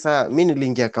kwanza. Sasa mimi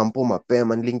niliingia kampo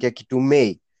mapema, niliingia kitu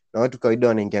Mei na watu kawaida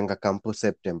wanaingianga kampo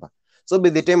September. So by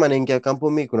the time anaingia kampo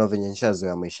mimi kuna venye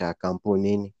nishazoea maisha ya kampo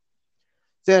nini.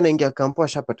 So anaingia kampo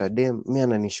ashapata dem, mimi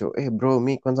ananishow bro,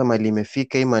 mimi kwanza mali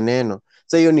imefika hii maneno.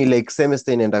 So hiyo ni like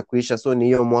semester inaenda kuisha, so ni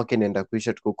hiyo mwaka inaenda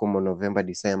kuisha, tuko huko November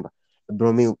December.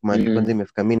 Bro, mimi mali kwanza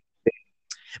imefika, mimi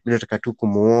nataka tu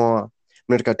kumuoa,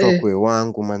 mimi nataka tu akue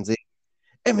wangu manze.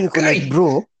 Mimi niko like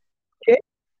bro,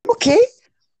 okay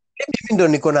mimi ndo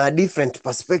niko na a different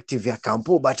perspective ya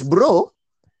kampo, but bro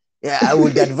I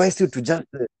would advise you to just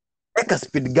take a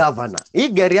speed governor. Hii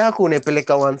gari yako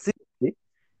unaipeleka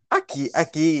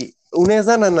 160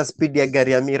 unawezana na speed ya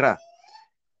gari ya Mira.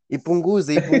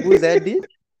 Ipunguze hadi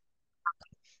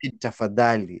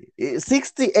tafadhali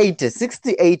 60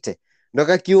 80 ndo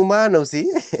kakiumana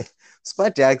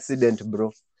Spati accident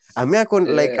bro. Ameko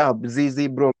like zizi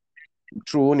bro.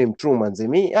 True ni mtrue manzi.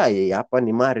 Mi hapa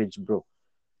ni marriage bro.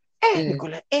 Niko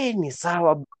like ni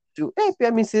sawa bro.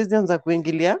 Pia mi siwezi anza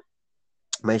kuingilia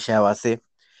maisha ya wasee.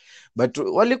 But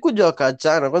walikuja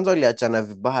wakaachana, kwanza waliachana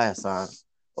vibaya sana.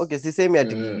 Okay, sisemi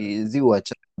ati zi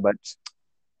uachana, but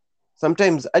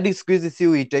sometimes hadi siku hizi si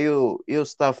uita hiyo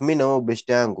stuff. Mi na wao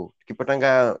beshte yangu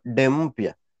tukipatanga dem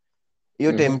mpya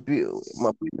hiyo time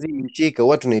mapenzi ishika,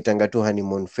 watu naitanga tu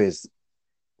honeymoon phase.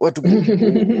 Watu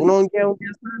unaongea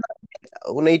sana,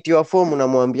 unaitiwa form,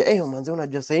 unamwambia manze,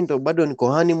 unajua sasa ndo bado niko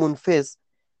honeymoon phase,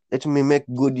 let me make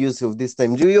good use of this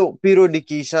time. Juu hiyo period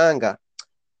ikiishanga,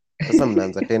 sasa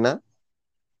mnaanza tena,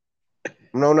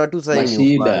 mnaona tu sasa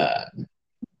ni ufani.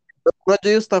 Unajua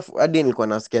hiyo stuff hadi nilikuwa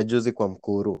nasikia juzi kwa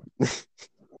Mkuru.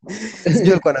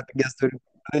 Sijui alikuwa anapiga story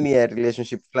fulani ya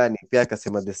relationship fulani, pia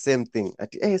akasema the same thing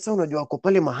ati sasa unajua wako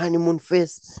pale honeymoon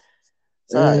phase.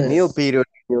 Sasa ni hiyo period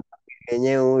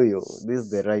yenyewe huyo, this is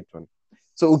the right one.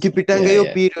 So ukipitanga hiyo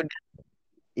period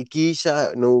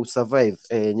ikiisha no survive,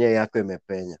 yenyewe yako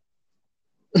imepenya.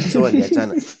 So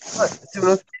waliachana. Si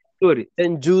unasikia story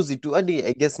juzi tu, hadi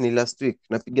I guess ni last week,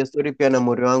 napiga story pia na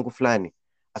mori wangu fulani,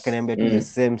 akaniambia tu the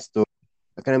same story.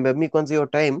 Akaniambia mi kwanza hiyo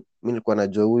time mi nilikuwa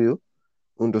najua huyu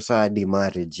ndo saa hadi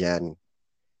marriage yani,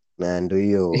 na ndo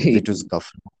hiyo vitu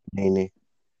zikafuta nini.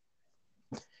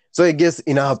 So I guess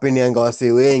inahapenianga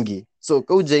wasee wengi. So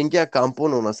kama hujaingia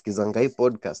kampuni unasikizanga hii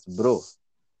podcast bro,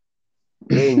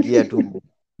 ingia tu.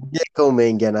 Kama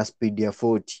umeingia na speed ya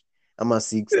 40 ama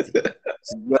 60,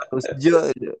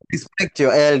 usijua respect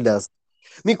your elders.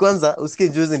 Mi kwanza usikie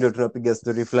juzi ndio tunapiga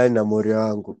story fulani na mori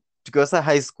wangu tukiwa saa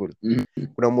high school.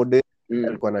 Kuna model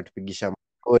alikuwa anatupigisha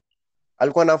story,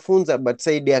 alikuwa anafunza but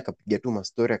side akapiga tu ma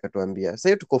story akatuambia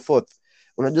sasa tuko fourth,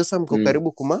 unajua sasa mko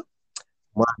karibu kuma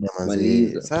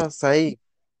manzi. Sasa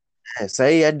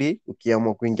hii hadi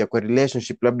ukiamua kuingia kwa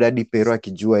relationship, labda hadi pero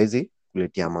akijua hizi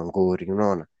kuletea mangori,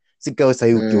 unaona, si kama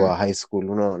sasa ukiwa high school,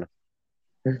 unaona.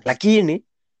 Lakini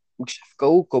ukishafika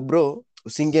huko bro,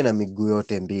 usiingie na miguu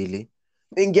yote mbili,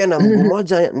 ingia na mguu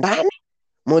moja ndani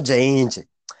moja nje.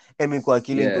 Emi kwa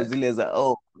akili niko zile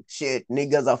za shit,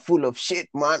 niggas are full of shit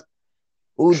man.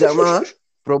 Huyu jamaa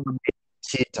probably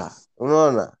cheater,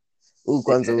 unaona. Huyu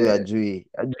kwanza huyu ajui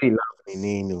love ni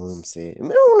nini huyu msee.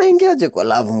 Unaingiaje kwa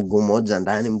love mguu moja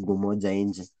ndani mguu moja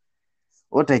nje?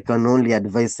 What I can only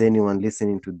advise anyone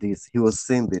listening to this, he was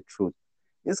saying the truth.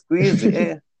 Siku hizi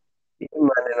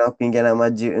maneno kuingia na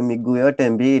miguu yote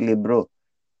mbili bro,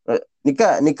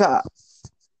 nika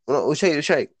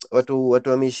ushai watu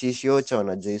wameshishi ocha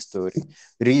wanajua story.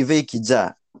 Rive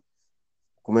ikijaa,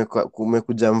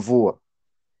 kumekuja mvua,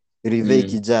 rive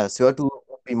ikijaa, si watu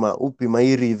upima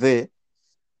hii rive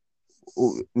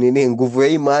nini nguvu ya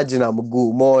hii maji na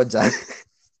mguu moja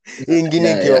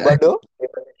ingine ikiwa bado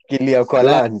kilia kwa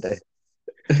land.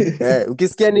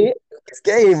 Ukisikia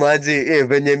hii maji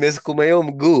venye imesukuma hiyo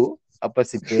mguu hapa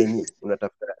sipenyi,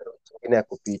 unatafuta nyingine ya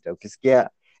kupita. Ukisikia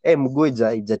mguu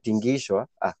ijatingishwa,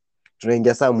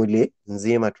 tunaingia saa mwili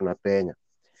nzima tunapenya.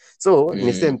 So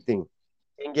ni same thing,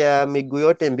 ingia miguu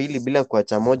yote mbili bila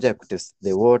kuacha moja ya kutest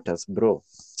the waters bro.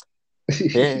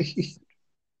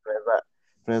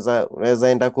 Unaweza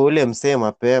enda kwa ule msee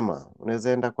mapema,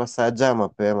 unaweza enda kwa saja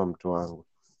mapema mtu wangu.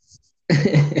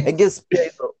 I guess pia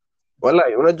hizo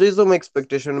walai, unajua hizo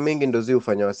expectation mingi ndo zi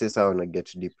ufanya wasee sawa wana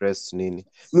get depressed nini.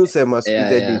 Mi usema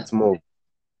it's more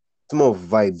of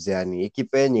vibes yani,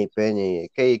 ikipenye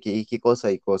ipenye,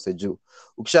 ikikosa ikose. Juu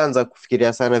ukishaanza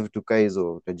kufikiria sana vitu kaa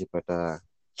hizo utajipata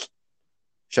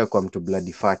ushakuwa mtu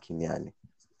bloody fucking yani.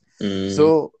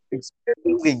 So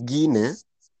expecting wengine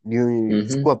ni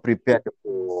sikuwa prepared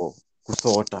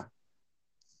kusota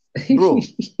bro.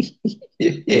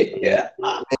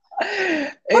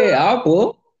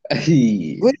 Hapo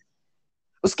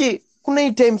uski kuna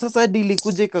hii time sasa hadi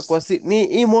ilikuja ikakuwa ni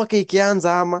hii mwaka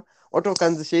ikianza, ama watu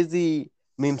wakaanzisha hizi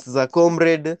memes za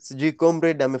comrade, sijui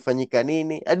comrade amefanyika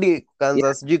nini, hadi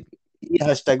kukaanza sijui hii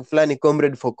hashtag fulani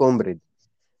comrade for comrade.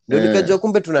 Ndio nikajua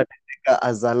kumbe tunateka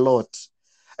as a lot.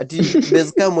 Ati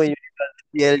there's kama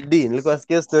University LD, nilikuwa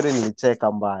sikia story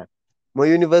nilicheka mbaya.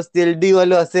 University LD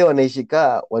wale wasee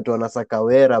wanaishika watu wanasaka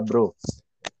wera bro.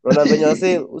 Unaona venye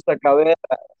wasee usaka wera,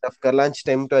 tafika lunch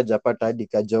time mtu hajapata hadi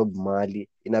ka job mahali,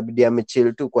 inabidi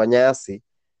amechill tu kwa nyasi.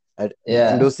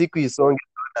 Ndio siku isonge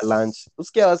na lunch.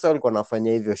 Usikia wasee walikuwa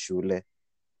wanafanya hivyo shule.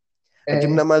 Ati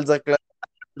mnamaliza class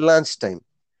lunch time,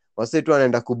 wasee tu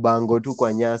wanaenda kubango tu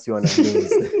kwa nyasi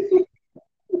wanadoze.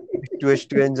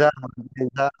 Tuenja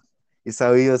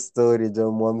isawa hiyo story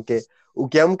jo mwamke.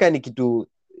 Ukiamka ni kitu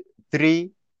 3,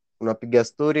 unapiga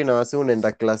story na wasee,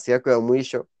 unaenda klasi yako ya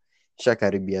mwisho,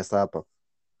 shakaribia sapa.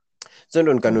 So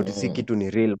ndo nikanotice kitu ni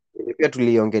real. Pia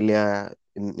tuliongelea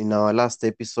in our last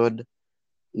episode.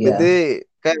 But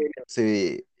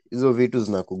Yeah. hizo vitu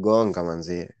zinakugonga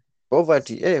manzi.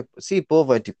 Poverty, si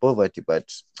poverty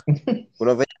but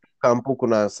kuna venye kampu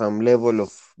kuna some level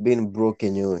of being broke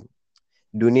yenyewe.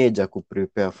 Dunia ija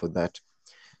kuprepare for that.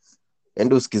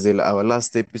 Endo usikize our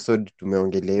last episode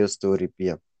tumeongelea hiyo story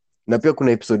pia. Na pia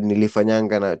kuna episode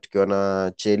nilifanyanga na tukiwa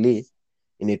na Cheli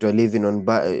inaitwa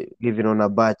living on a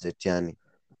budget yani.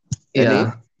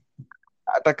 Yani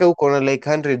hata kama uko na like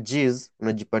 100 Gs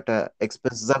unajipata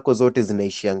expenses zako zote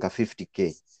zinaishianga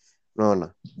 50k.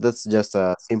 Unaona? That's just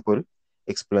a simple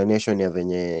explanation ya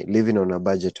venye living on a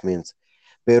budget means.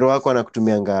 Pero wako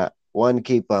anakutumianga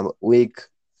 1k per week,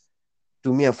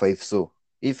 tumia 5 so.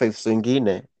 Hii 5 so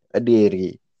ingine hadi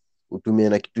eri utumie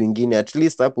na kitu ingine, at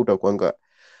least hapo utakuanga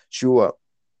sure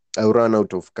au run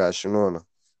out of cash, unaona?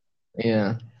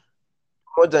 Yeah.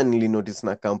 Moja nilinotice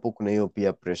na kampo kuna hiyo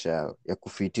pia pressure ya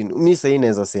kufitin. Mimi sasa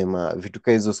inaweza sema vitu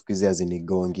kama hizo siku hizi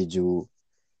hazinigongi juu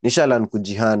nishalan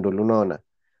kujihandle, unaona?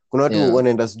 Kuna watu Yeah.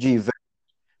 wanaenda sijui event,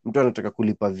 mtu anataka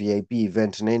kulipa VIP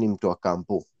event na yeye ni mtu wa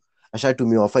kampo.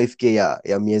 Ashatumiwa 5k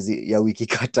ya miezi ya wiki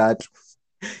katatu.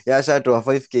 Ya ashatoa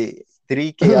 5k,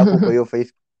 3k hapo kwa hiyo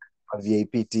 5k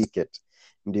VIP ticket.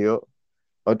 Ndio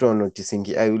watu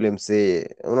wanotisingi yule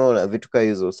msee, unaona vitu kama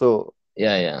hizo. So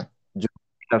Yeah.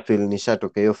 na feel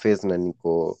nishatoka hiyo phase na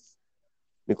niko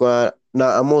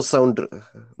na a more sound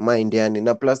mind yani,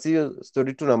 na plus hiyo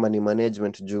story tu na money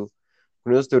management juu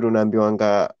kuna hiyo story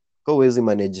unaambiwanga kwa uwezi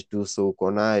manage tu, so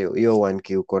uko nayo hiyo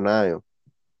 1k uko nayo,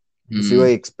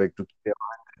 usiwe expect ukipewa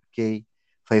 100k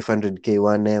 500k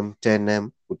 1m 10m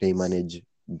utaimanage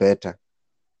better,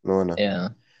 unaona?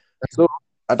 Yeah. So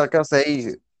ataka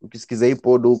sahii ukisikiza hii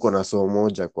pod uko na soo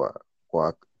moja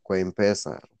kwa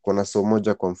M-Pesa, uko na soo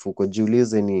moja kwa mfuko,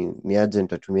 jiulize ni aje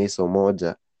nitatumia hii soo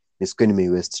moja nisikuwe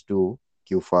nimeiwaste tu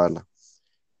kiufala.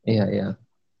 Yeah.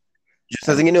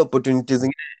 Saa zingine opportunities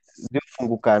zingine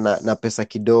zifunguka na pesa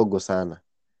kidogo sana.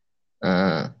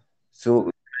 So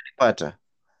unapata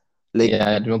like Yeah,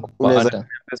 unaweza tumekupata.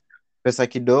 pesa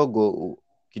kidogo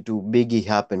kitu bigi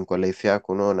happen kwa life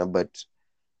yako, unaona? But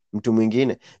mtu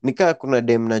mwingine nikaa kuna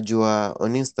dem najua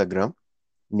on Instagram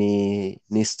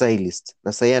ni stylist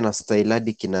na sahii ana style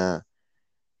hadi kina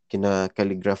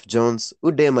Calligraph Jones.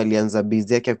 Udem alianza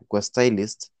busy yake ya kukuwa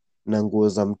stylist na nguo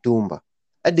za mtumba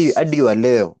hadi wa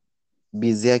leo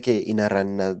busy yake ina run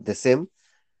na the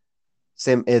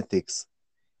same ethics.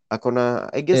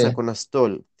 I guess akona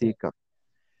stall Thika,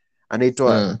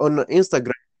 anaitwa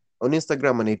on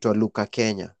Instagram anaitwa Luka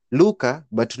Kenya.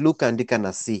 But Luka andika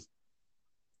na C.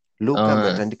 Luka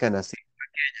but andika na C.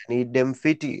 Ni dem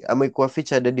fiti, amekuwa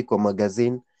featured hadi kwa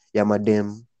magazine ya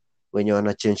madem wenye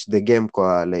wana change the game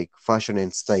kwa like fashion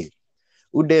and style.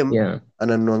 Udem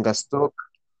ananuanga stock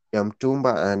ya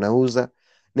mtumba anauza,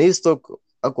 na hii stock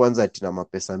hakuanza ati na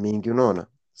mapesa mingi, unaona?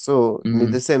 So ni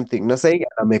the same thing, na sasa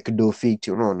ana make do fit,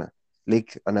 unaona?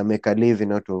 Like ana make a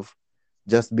living out of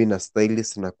just being a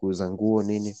stylist na kuuza nguo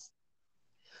nini.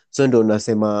 So ndio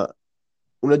unasema,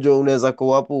 unajua unaweza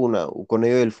kuwa hapo uko na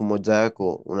hiyo 1,000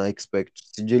 yako, una expect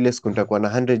sijui ile siku nitakuwa na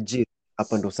 100G,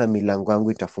 hapa ndo saa milango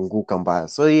yangu itafunguka mbaya.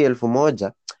 So hii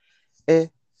 1,000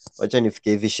 wacha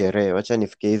nifike hivi sherehe, wacha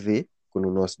nifike hivi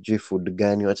kununua sijui food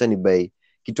gani, wacha ni buy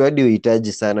kitu hadi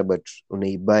uhitaji sana but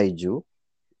unaibuy juu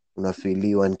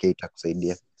unafili 1k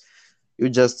itakusaidia. You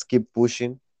just keep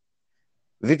pushing,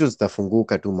 vitu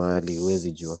zitafunguka tu mahali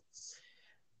huwezi jua.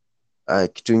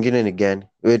 Kitu ingine ni gani?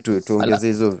 Wewe tuongeze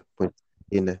hizo point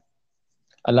ingine.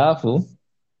 Alafu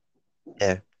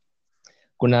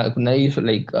kuna hii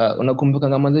like unakumbuka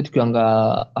kama zetu tukianga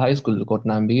high school tulikuwa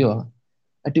tunaambiwa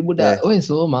ati buda wewe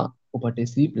soma upate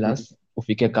C+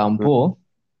 ufike kampo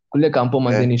kule kampo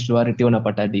manzeni shwari tena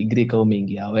unapata degree kama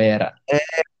umeingia wera.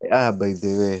 By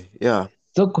the way, yeah.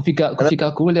 So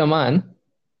kufika kule man.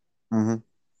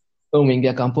 So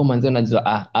umeingia kampo manzeni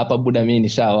unajua hapa buda mimi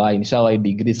nishawahi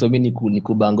degree, so mimi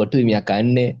nikubango tu miaka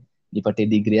 4 nipate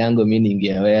degree yangu mimi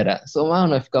niingie wera. So maana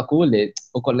unafika kule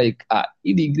uko like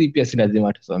hii degree pia si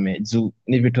lazima tusome juu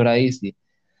ni vitu rahisi.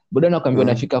 Buda nakwambia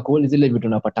unafika kule zile vitu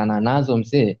unapatana nazo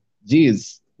msee.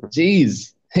 Jeez.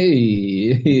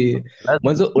 Hey.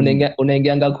 Mwanzo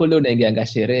unaingianga kule unaingianga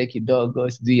sherehe kidogo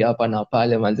sijui hapa na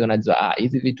pale manzi unajua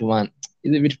hizi vitu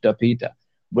tutapita.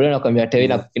 Buda nakwambia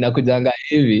tena inakujanga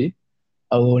hivi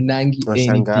au nangi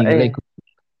anything like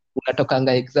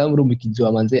unatokanga exam room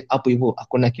ukijua manze hapo hivyo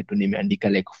hakuna kitu nimeandika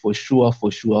like for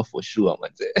sure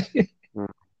manze.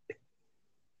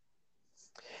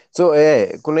 So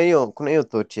kuna hiyo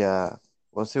thought ya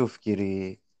wasi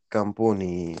ufikiri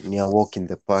kampuni ni a walk in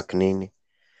the park nini.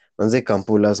 manze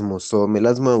kampo lazima usome,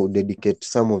 lazima udedicate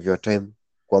some of your time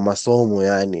kwa masomo,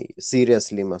 yani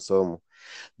seriously masomo.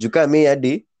 Jukaa mi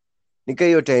hadi nika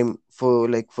hiyo time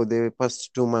for the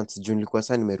past 2 months juu nilikuwa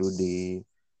saa nimerudi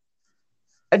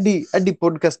hadi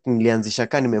podcast nilianzisha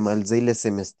kaa nimemaliza ile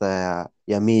semester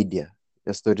ya media,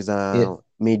 ya story Yeah. za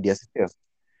media, sio?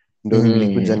 Ndo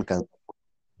nilikuja nikaanza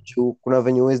juu kuna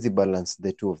venye huwezi balance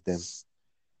the two of them.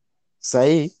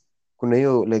 Sahii kuna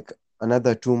hiyo like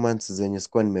another 2 months zenye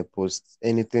sikuwa nimepost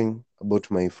anything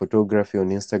about my photography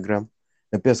on Instagram,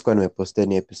 na pia sikuwa nimepost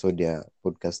any episode ya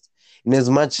podcast, in as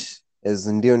much as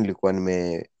ndio nilikuwa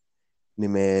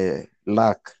nime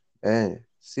lack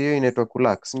sio inaitwa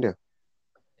kulack, si ndio?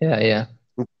 Yeah.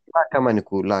 Kama ni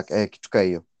kulack kitu kaa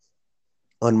hiyo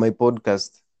on my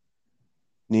podcast,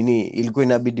 nini ilikuwa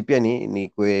inabidi pia ni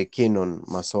kwe keen on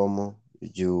masomo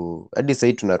juu hadi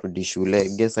sahii tunarudi shule.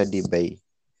 Guess hadi by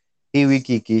hii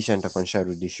wiki ikiisha nitakuwa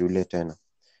nisharudi shule tena,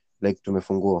 like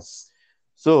tumefungua.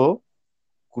 So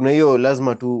kuna hiyo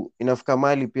lazima tu inafika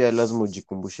mahali pia lazima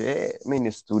ujikumbushe mi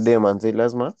ni student manze,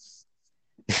 lazima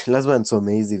lazima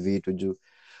nisome hizi vitu juu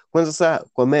kwanza saa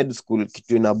kwa med school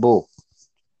kitu inabo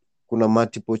kuna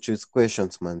multiple choice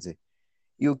questions manze.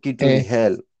 Hiyo kitu ni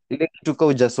hell. Ile kitu ka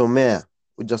hujasomea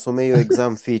hiyo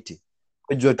exam fiti,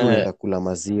 unajua tu unaenda kula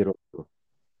maziro bro.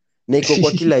 Na iko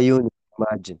kwa kila unit,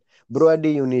 imagine bro,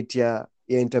 hadi unit ya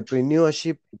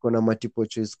entrepreneurship iko na multiple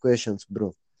choice questions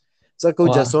bro. Sasa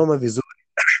hujasoma vizuri,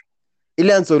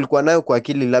 ile answer ulikuwa nayo kwa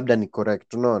akili labda ni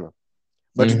correct, unaona,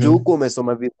 but juu huko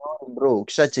umesoma vizuri bro,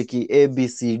 ukishacheki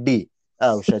ABCD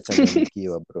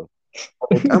ushachanganyikiwa bro.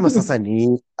 Ama sasa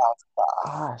ni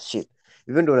shit,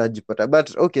 hivyo ndo unajipata.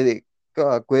 But okay,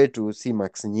 kwa kwetu si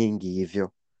max nyingi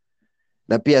hivyo,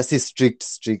 na pia si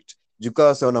strict juu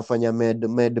kawa sa wanafanya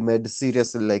med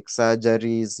serious like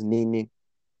surgeries nini,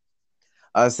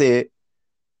 ase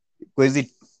kwa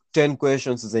hizi 10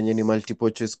 questions zenye ni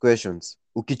multiple choice questions,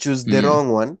 ukichoose the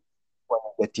wrong one kwa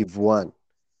 -1.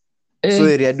 So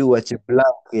area du wache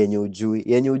blank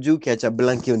yenye ujui ukiacha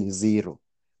blank hiyo ni 0,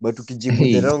 but ukijibu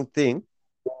the wrong thing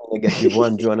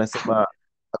 -1 juu anasema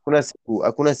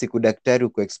hakuna siku daktari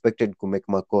uko expected kumake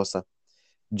makosa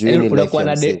juu ni life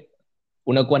ya msee.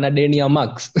 Unakuwa na deni ya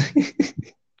max.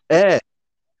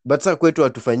 But sasa kwetu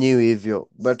hatufanyiwi hivyo,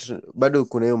 but bado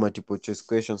kuna hiyo multiple choice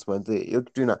questions manze, hiyo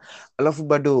kitu alafu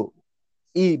bado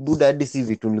hii buda hadi si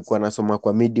vitu nilikuwa nasoma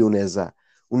kwa media,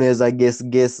 unaweza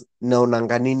guess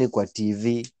naonanga nini kwa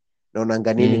TV,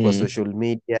 naonanga nini kwa social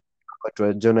media, watu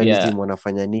wa journalism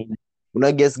wanafanya nini,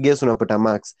 una guess unapata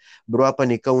max bro. Hapa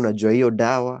ni kama unajua hiyo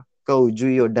dawa, kama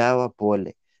hujui hiyo dawa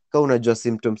pole, kama unajua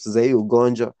symptoms za hiyo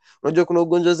ugonjwa. Unajua kuna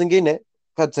ugonjwa zingine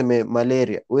kama tuseme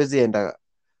malaria, huwezi enda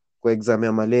kwa exam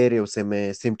ya malaria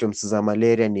useme symptoms za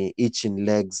malaria ni itch in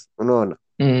legs, unaona,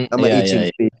 ama itch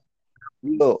in feet.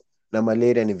 Hiyo na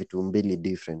malaria ni vitu mbili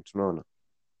different, unaona.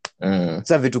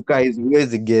 Sasa vitu kaa hizo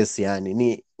huwezi guess, yani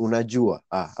ni unajua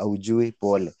haujui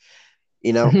pole,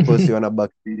 inakosiwa na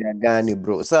bakteria gani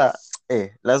bro. Sasa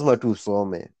lazima tu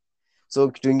usome. So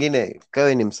kitu ingine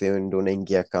kawe ni msee ndo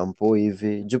unaingia kampo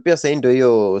hivi juu pia sasa ndio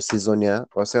hiyo season ya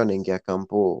wase wanaingia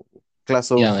kampo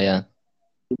class of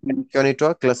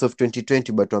kanaitwa class of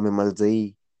 2020, but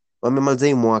wamemaliza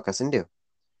hii mwaka, si ndio?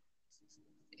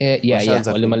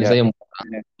 Walimaliza hiyo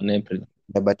mwaka on April.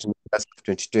 But class of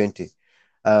 2020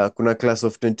 kuna class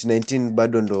of 2019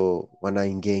 bado ndo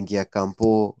wanaingia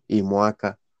kampo hii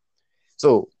mwaka.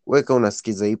 So weka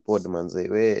unasikiza hii pod manze,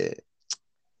 we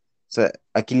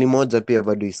akili moja pia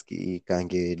bado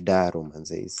ikange daro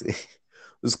manze,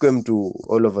 usikwe mtu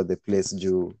all over the place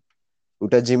juu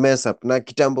utajimess up na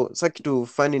kitambo. Sa kitu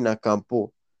funny na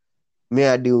kampo, mi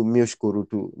hadi ushukuru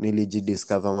tu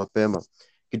nilijidiscover mapema.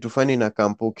 Kitu funny na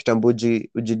kampo, kitambo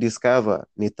ujidiscover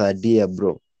ni third year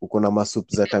bro, uko na masup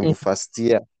za tangu first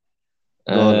year,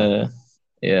 unaona.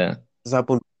 Sasa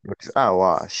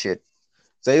hapo shit.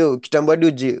 Sasa hiyo kitambo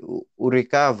hadi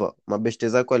urecover, mabeshte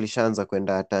zako alishaanza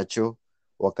kwenda atacho,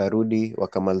 wakarudi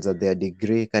wakamaliza their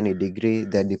degree, kani degree,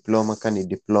 their diploma, kani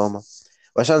diploma,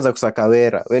 washaanza kusaka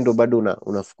wera, wewe ndo bado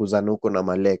unafukuzana huko na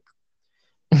malek.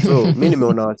 So mi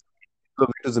nimeona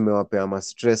vitu zimewapea ma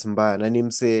stress mbaya, na ni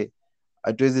mse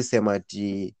hatuwezi sema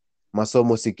ati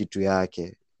masomo si kitu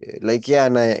yake, like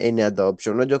ana any other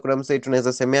option. Unajua kuna mse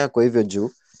tunaweza semea kwa hivyo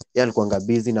juu yeye alikuwa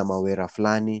busy na mawera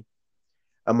fulani,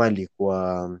 ama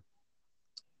alikuwa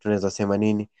tunaweza sema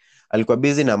nini, alikuwa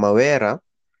busy na mawera,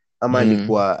 ama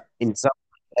alikuwa in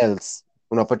something else.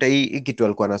 Unapata hii kitu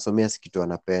alikuwa anasomea si kitu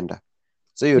anapenda,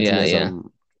 so hiyo tunaweza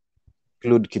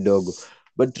include kidogo.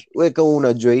 But we kama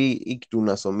unajua hii kitu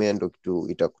unasomea ndo kitu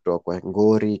itakutoa kwa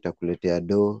ngori, itakuletea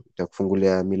do,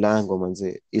 itakufungulia milango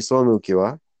manze, isome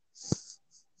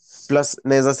Plus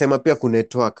naweza sema pia ku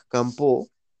network kampo,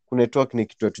 ku network ni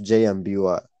kitu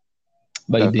hatujaiambiwa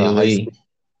by the kaka high way. school.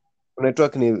 Ku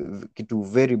network ni kitu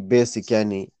very basic,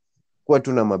 yani kuwa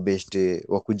tu na mabeshte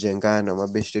wa kujengana,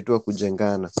 mabeshte tu wa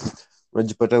kujengana.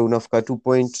 Unajipata unafika tu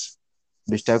point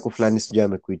beshte yako fulani sijui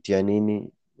amekuitia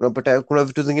nini. Unapata kuna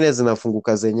vitu zingine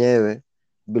zinafunguka zenyewe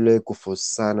bila kuforce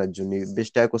sana, juu ni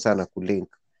beshte yako sana kulink.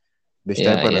 Beshte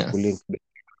Yeah, yako ana yeah. kulink.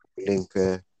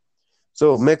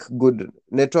 So make good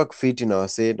network fit na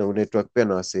wasee, na network pia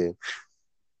na wasee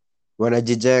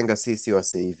wanajijenga, si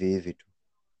wasee hivi hivi tu.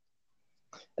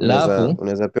 Alafu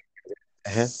Unaweza pia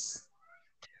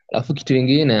kitu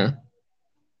ingine,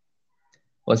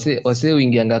 wase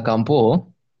uingianga kampo.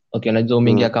 Okay, unajua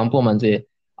umeingia kampo manze,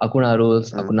 hakuna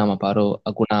rules, hakuna maparo,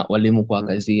 hakuna walimu kwa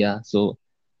kazia. So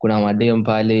kuna madem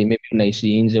pale, maybe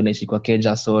unaishi nje, unaishi kwa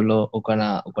keja solo, uko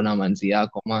na manzi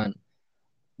yako man.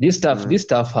 This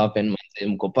stuff happen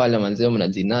manze, mko pale manze,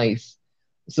 mnajinice.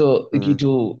 So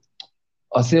kitu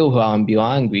wase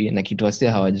hawaambiwangwi na kitu wase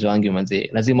hawajuangi manze,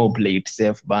 lazima uplay it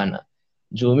safe bana.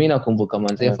 Juu mimi nakumbuka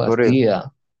manze first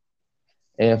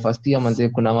year manze,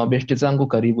 kuna mabeshte zangu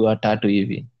karibu 3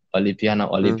 hivi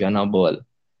walipiana ball.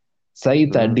 Sahii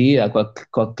third year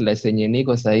kwa class yenye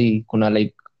niko sahii kuna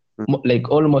like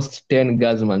almost 10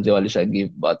 girls manze walisha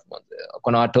give birth manze.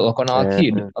 Wakona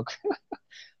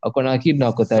wakid na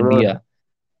wako third year.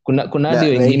 Kuna hadi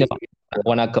wengine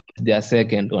wana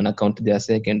count their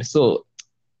second. So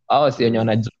hawa si wenye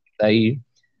wanajua sahii,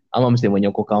 ama mse mwenye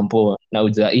uko kampo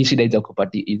na hii shida iza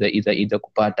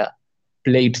kupata.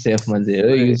 Play it safe manze,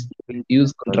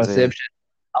 use contraception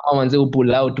ama manze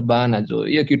upull out bana jo,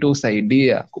 hiyo kitu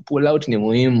usaidia. Kupull out ni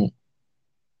muhimu.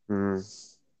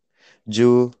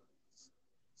 Juu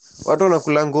watu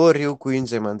wanakula ngori huku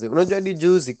nje manze. Unajua hadi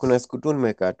juzi kuna siku tu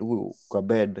nimekaa tu kwa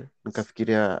bed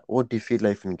nikafikiria what if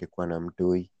life ningekuwa na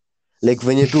mtoi. Like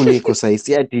venye tu niko sasa,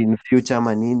 si ati in future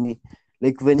ama nini.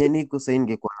 Like venye niko sasa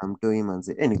ningekuwa na mtoi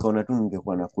manze. Nikaona tu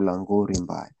ningekuwa nakula ngori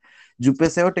mbaya. Juu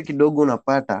pesa yote kidogo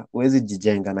unapata, huwezi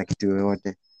jijenga na kitu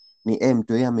yoyote. Ni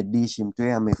mtoi amedishi,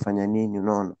 mtoi amefanya nini,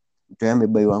 unaona? Mtoi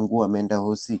amebaiwa nguo, ameenda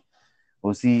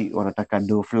hosi wanataka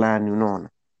do fulani, unaona?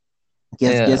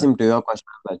 Kiasi mtoi wako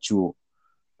ashaanza chuo,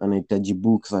 anahitaji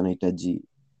books, anahitaji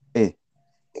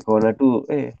nikaona tu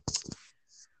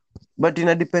but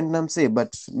ina depend na msee.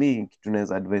 But mi kitu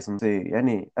naweza advise msee,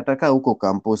 yani atakaa huko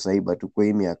campus sahii, but kwa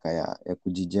hii miaka ya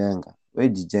kujijenga, we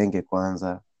jijenge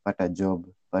kwanza, pata job,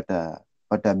 pata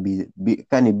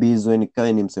kani biz,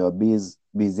 kama ni msee wa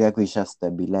biz yako isha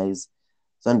stabilize,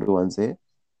 sasa ndio uanze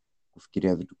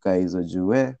kufikiria vitu kaa hizo.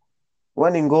 Juu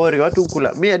wani ngori watu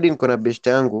kula. Mi hadi niko na best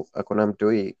yangu akona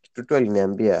mtoi, kitu tu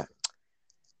aliniambia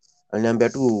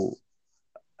tu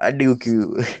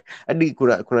hadi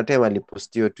kuna time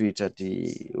alipostio tweet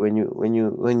ati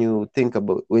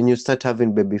when you start having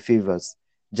baby fevers,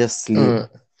 just sleep.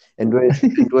 And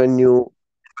when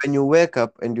you wake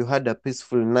up and you had a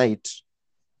peaceful night,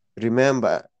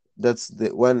 remember that's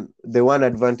the one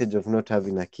advantage of not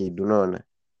having a kid, unaona?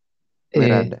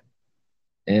 Merada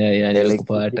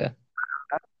nilikupata.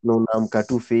 Na unaamka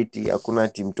tu fiti, hakuna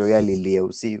ati mtoi alilia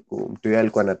usiku, mtoi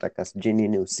alikuwa anataka sijui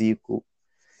nini usiku,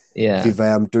 fiva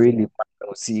ya mtoi ilipata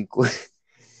usiku.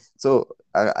 So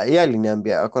yeye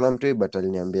aliniambia akona mtoi, but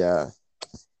aliniambia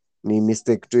ni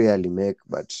mistake tu yeye alimake,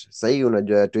 but sahii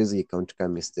unajua hatuwezi count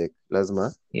kama mistake,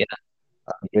 lazima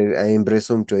I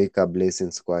embrace mtoi ka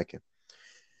blessings kwake.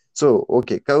 So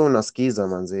okay, kama unasikiza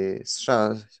manze,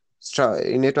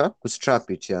 inaitwa kustrap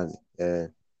it yani.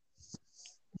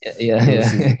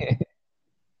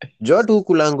 Jotu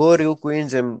huku langori huku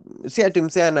nje, si ati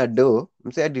msee ana do,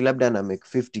 msee hadi labda ana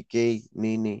make 50k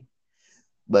nini,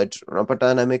 but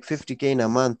unapata ana make 50k na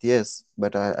month, yes,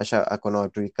 but akona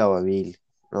watu ika wawili,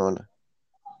 unaona?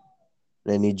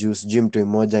 Na ni juice gym tu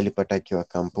mmoja alipata akiwa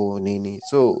kampo nini,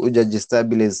 so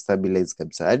stabilize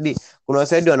kabisa. Hadi kuna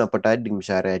wasadi wanapata hadi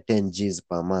mshahara ya 10 Gs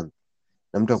per month,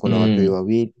 na mtu akona watu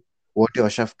wawili, wote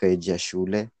washafika age ya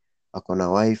shule,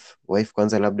 akona wife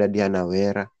kwanza labda hadi ana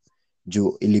wera,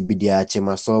 juu ilibidi aache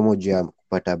masomo juu ya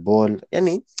kupata ball.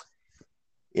 Yani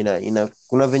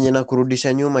kuna venye na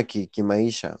kurudisha nyuma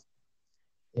kimaisha,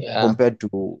 compared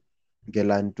to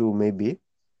Gelan tu maybe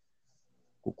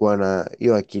kukuwa na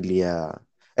hiyo akili ya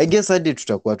I guess hadi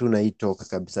tutakuwa tu na hii toka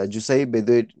kabisa. Juu sahii by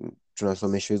the way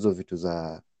tunasomeshwa hizo vitu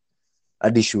za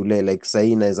hadi shule, like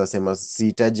sahii naweza sema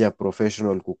sihitaji ya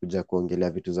professional kukuja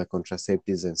kuongelea vitu za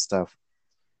contraceptives and stuff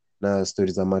na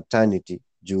stories za maternity,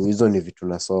 juu hizo ni vitu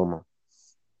nasoma.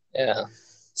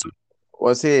 So,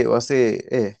 wase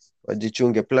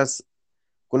wajichunge. Plus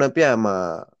kuna pia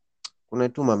kuna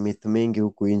tu myth mingi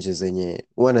huku nje zenye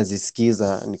huwa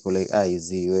nazisikiza niko like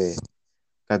hizi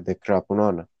cut the crap,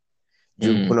 unaona.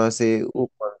 Juu kuna wase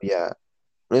ukwambia,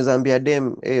 unaweza ambia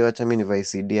dem, wacha mimi nivae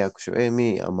CD ya kusho,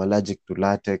 mi I'm allergic to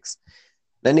latex.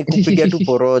 Na ni kupiga tu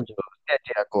porojo,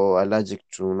 eti ako allergic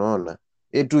to, unaona.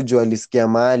 Tu juu alisikia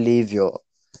mahali hivyo,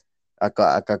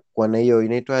 akakuwa na hiyo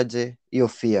inaitwaje? Hiyo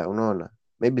fear, unaona.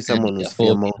 Maybe someone who's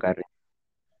fear mongering.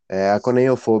 Ako na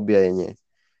hiyo phobia yenye.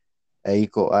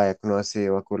 Iko kuna wase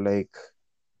wako like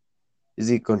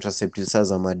hizi contraceptives saa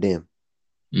za madem.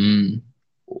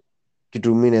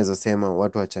 Kitu mimi naweza sema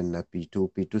watu wachana na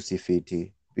P2 si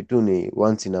fiti. P2 ni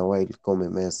once in a while come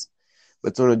mess.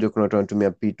 But unajua kuna watu wanatumia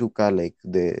P2 ka like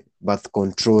the birth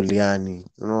control yani,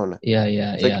 unaona.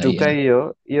 Kitu ka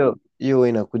hiyo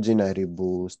inakuja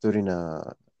inaharibu story na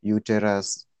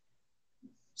uterus.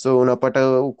 So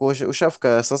unapata uko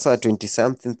ushafika sasa 20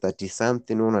 something 30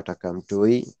 something unataka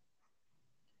mtoi.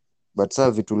 But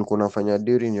saa vitu ulikuwa unafanya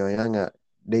during your younger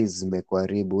days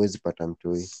zimekuharibu, huwezi pata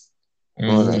mtoi.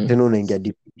 Unaona, tena unaingia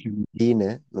deep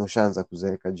nyingine na ushaanza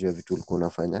kuzeeka juu ya vitu ulikuwa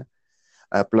unafanya.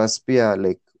 Plus pia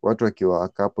like watu wakiwa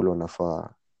couple wanafaa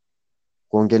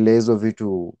kuongelea hizo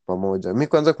vitu pamoja. Mi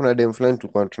kwanza kuna dem fulani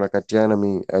tulikuwa tunakatiana,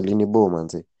 mi alinibo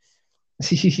manze.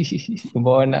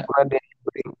 Mbona?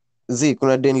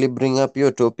 Kuna dem bring up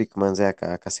hiyo topic manze,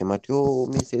 akasema ati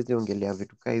mi siwezi ongelea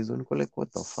vitu kaa hizo. Niko like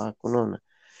what the fuck, unaona?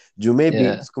 Juu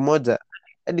maybe siku moja,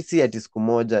 hadi si ati siku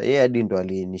moja, yeye hadi ndo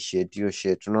ali-initiate hiyo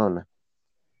shit, unaona?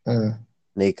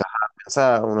 Na ikahappen.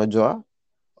 Saa unajua,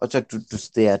 wacha tu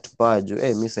stay at paju.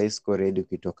 Mi sasa siko ready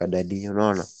ukitoka dadi,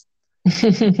 unaona?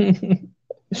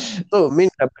 So mi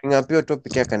nikabring up hiyo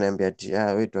topic, akaniambia ati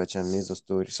wewe tuachane na hizo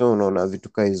story. So unaona vitu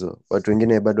kaa hizo watu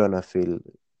wengine bado wana feel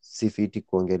si fiti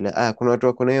kuongelea. Kuna watu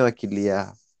wako na hiyo akili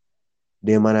ya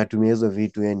dem anatumia hizo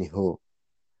vitu yani ho.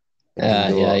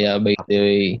 By the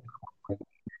way.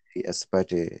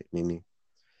 Asipate nini.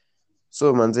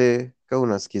 So manze, kama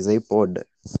unasikiza hii pod,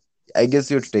 I guess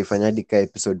hiyo tutaifanya hadi ka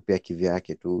episode pia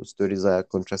kivyake tu, stories za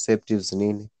contraceptives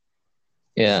nini.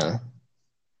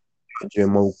 Jue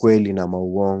maukweli na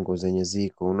mauongo zenye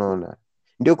ziko, unaona.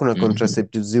 Ndio kuna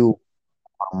contraceptives yu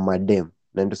madem,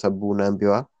 na ndio sababu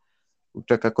unaambiwa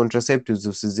utaka contraceptives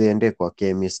usiziende kwa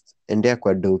chemist, endea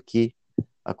kwa doki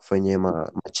akufanyie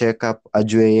ma check up,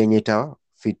 ajue yenye ita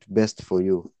fit best for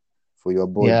you, for your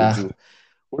body.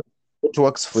 What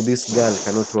works for this girl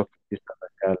cannot work for this other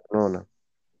girl, unaona.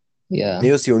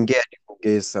 Hiyo siongea ni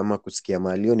kugesa ama kusikia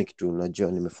mahali, hiyo ni kitu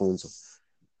unajua nimefunzwa.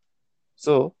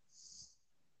 So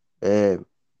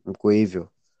mko hivyo.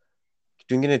 Kitu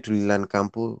kingine tulilearn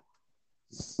kampu,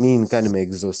 mimi nikaa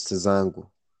nimeexhaust zangu.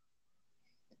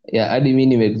 Hadi mimi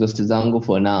nimeexhaust zangu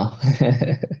for now.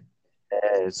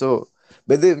 So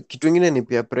kitu kingine ni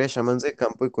peer pressure manze,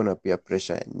 kampu iko na peer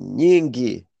pressure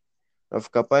nyingi.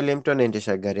 Nafika pale mtu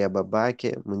anaendesha gari ya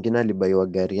babake, mwingine alibaiwa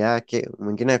gari yake,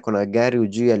 mwingine ako na gari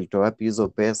ujui alitoa wapi hizo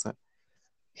pesa.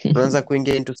 Unaanza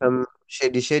kuingia into some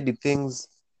shady things.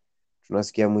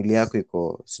 Tunasikia mwili yako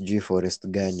iko sijui forest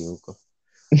gani huko.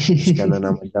 Shikana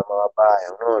na madama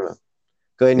wabaya, unaona.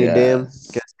 Kwa ni dem,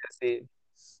 kiasi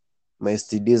my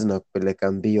STDs na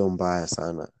kupeleka mbio mbaya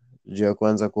sana. Juu ya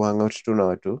kuanza kuhangout tu na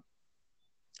watu.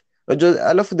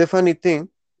 Alafu the funny thing,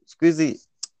 siku hizi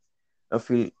I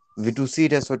feel vitu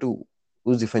serious watu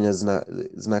uzifanya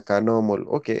zinakaa normal.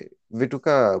 Okay, vitu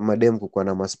kaa madem kukuwa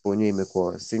na masponyo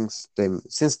imekuwa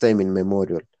since time in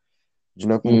memorial.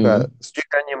 Nakumbuka sijui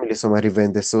kanye mlisoma River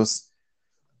in the Source.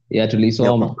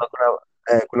 Tulisoma.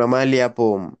 Kuna mahali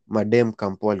hapo madem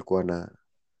kampo alikuwa na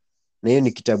hiyo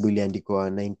ni kitabu iliandikwa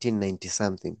 1990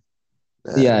 something.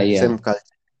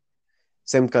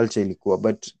 Same culture ilikuwa,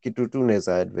 but kitu tu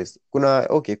unaweza advise.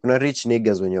 Kuna rich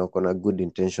niggas wenye wako na good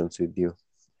intentions with you.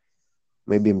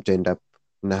 Maybe mtaend up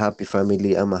na happy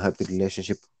family ama happy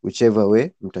relationship, whichever way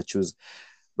mtachoose.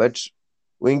 But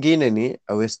wengine ni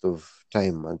a waste of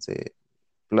time manze.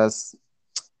 Plus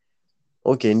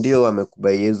ndio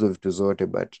amekubai hizo vitu zote,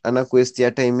 but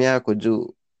anakuestia time yako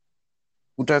juu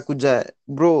utakuja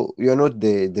bro, you're not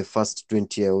the first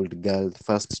 20-year-old girl, the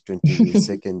first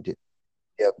 22nd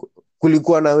year.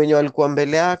 Kulikuwa na wenye walikuwa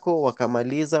mbele yako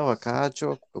wakamaliza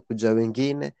wakaachwa, kukakuja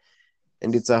wengine,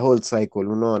 and it's a whole cycle,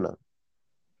 unaona.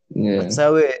 But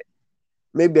sawe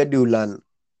maybe hadi ulan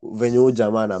venye huyu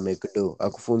jamaa na make do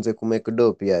akufunze ku make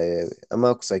do pia wewe,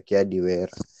 ama kusakia hadi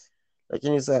wera.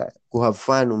 Lakini saa kuhave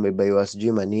fun umebaiwa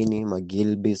sijui manini,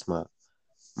 magilbis,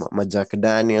 ma Jack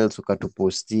Daniels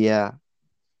ukatupostia,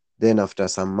 then after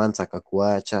some months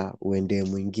akakuacha uende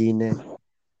mwingine.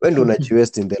 Wewe ndio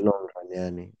unajiwaste in the long run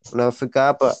yani. Unafika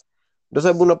hapa ndio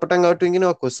sababu unapatanga watu wengine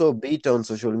wako so bitter on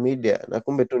social media, na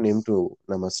kumbe tu ni mtu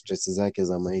na ma-stress zake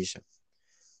za maisha.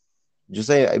 Juu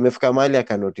sasa imefika mahali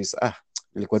akanotice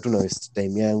nilikuwa tu na waste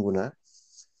time yangu na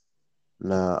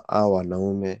na hao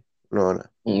wanaume, unaona.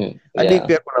 Hadi Yeah.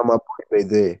 pia kuna maboy by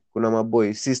the way. Kuna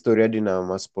maboy, si story hadi na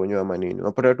masponyo ama nini.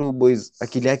 Unapata tu boys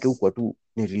akili yake huko tu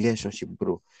ni relationship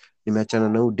bro. Nimeachana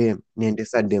na udem, niende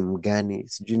sa dem gani?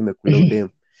 Sijui nimekula udem,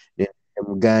 niende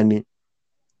dem gani?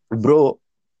 Bro,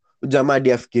 jamaa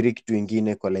hadi afikiri kitu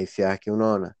ingine kwa life yake,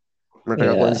 unaona. Unataka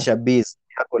Yeah. kuanzisha biz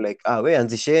yako like we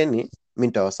anzisheni, mimi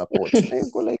nitawasupport.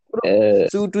 Niko like bro, Eh,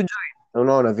 si utu join.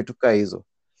 Unaona vitu kaa hizo.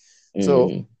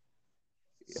 So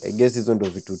I guess hizo ndo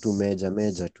vitu tu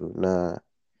meja tu, na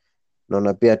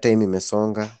naona pia time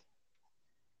imesonga,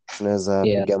 tunaweza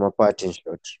yeah. piga mapati in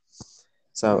short.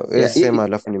 Sawa, wewe Yeah. sema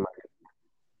alafu ni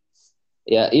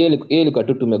Yeah, hiyo ilikuwa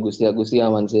tu tumegusia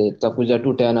manze, tutakuja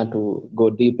tu tena to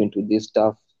go deep into this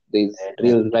stuff. There's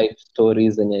real life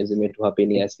stories zenye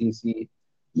zimetuhapenia sisi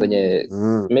zenye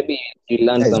maybe you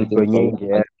learn ziko something from nyingi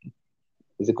that.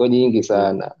 Ziko nyingi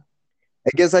sana.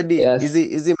 I guess hadi Yes.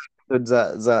 hizi episode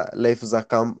za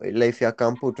life ya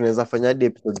kampu tunaweza fanya hadi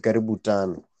episode karibu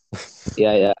 5.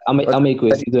 Yeah. Ama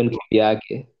ikuwe season 2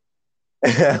 yake.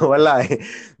 Wallahi,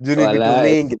 juu ni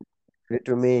Walai.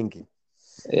 vitu mingi.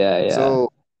 Yeah.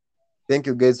 So thank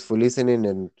you guys for listening,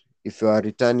 and if you are a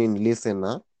returning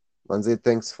listener, manze,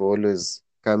 thanks for always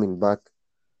coming back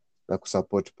na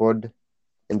kusupport pod.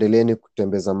 Endeleeni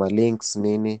kutembeza malinks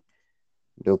nini,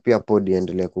 ndio pia pod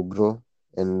iendelee kugrow,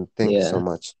 and thank you so Yeah.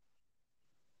 much.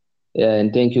 Yeah,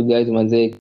 and thank you guys manze.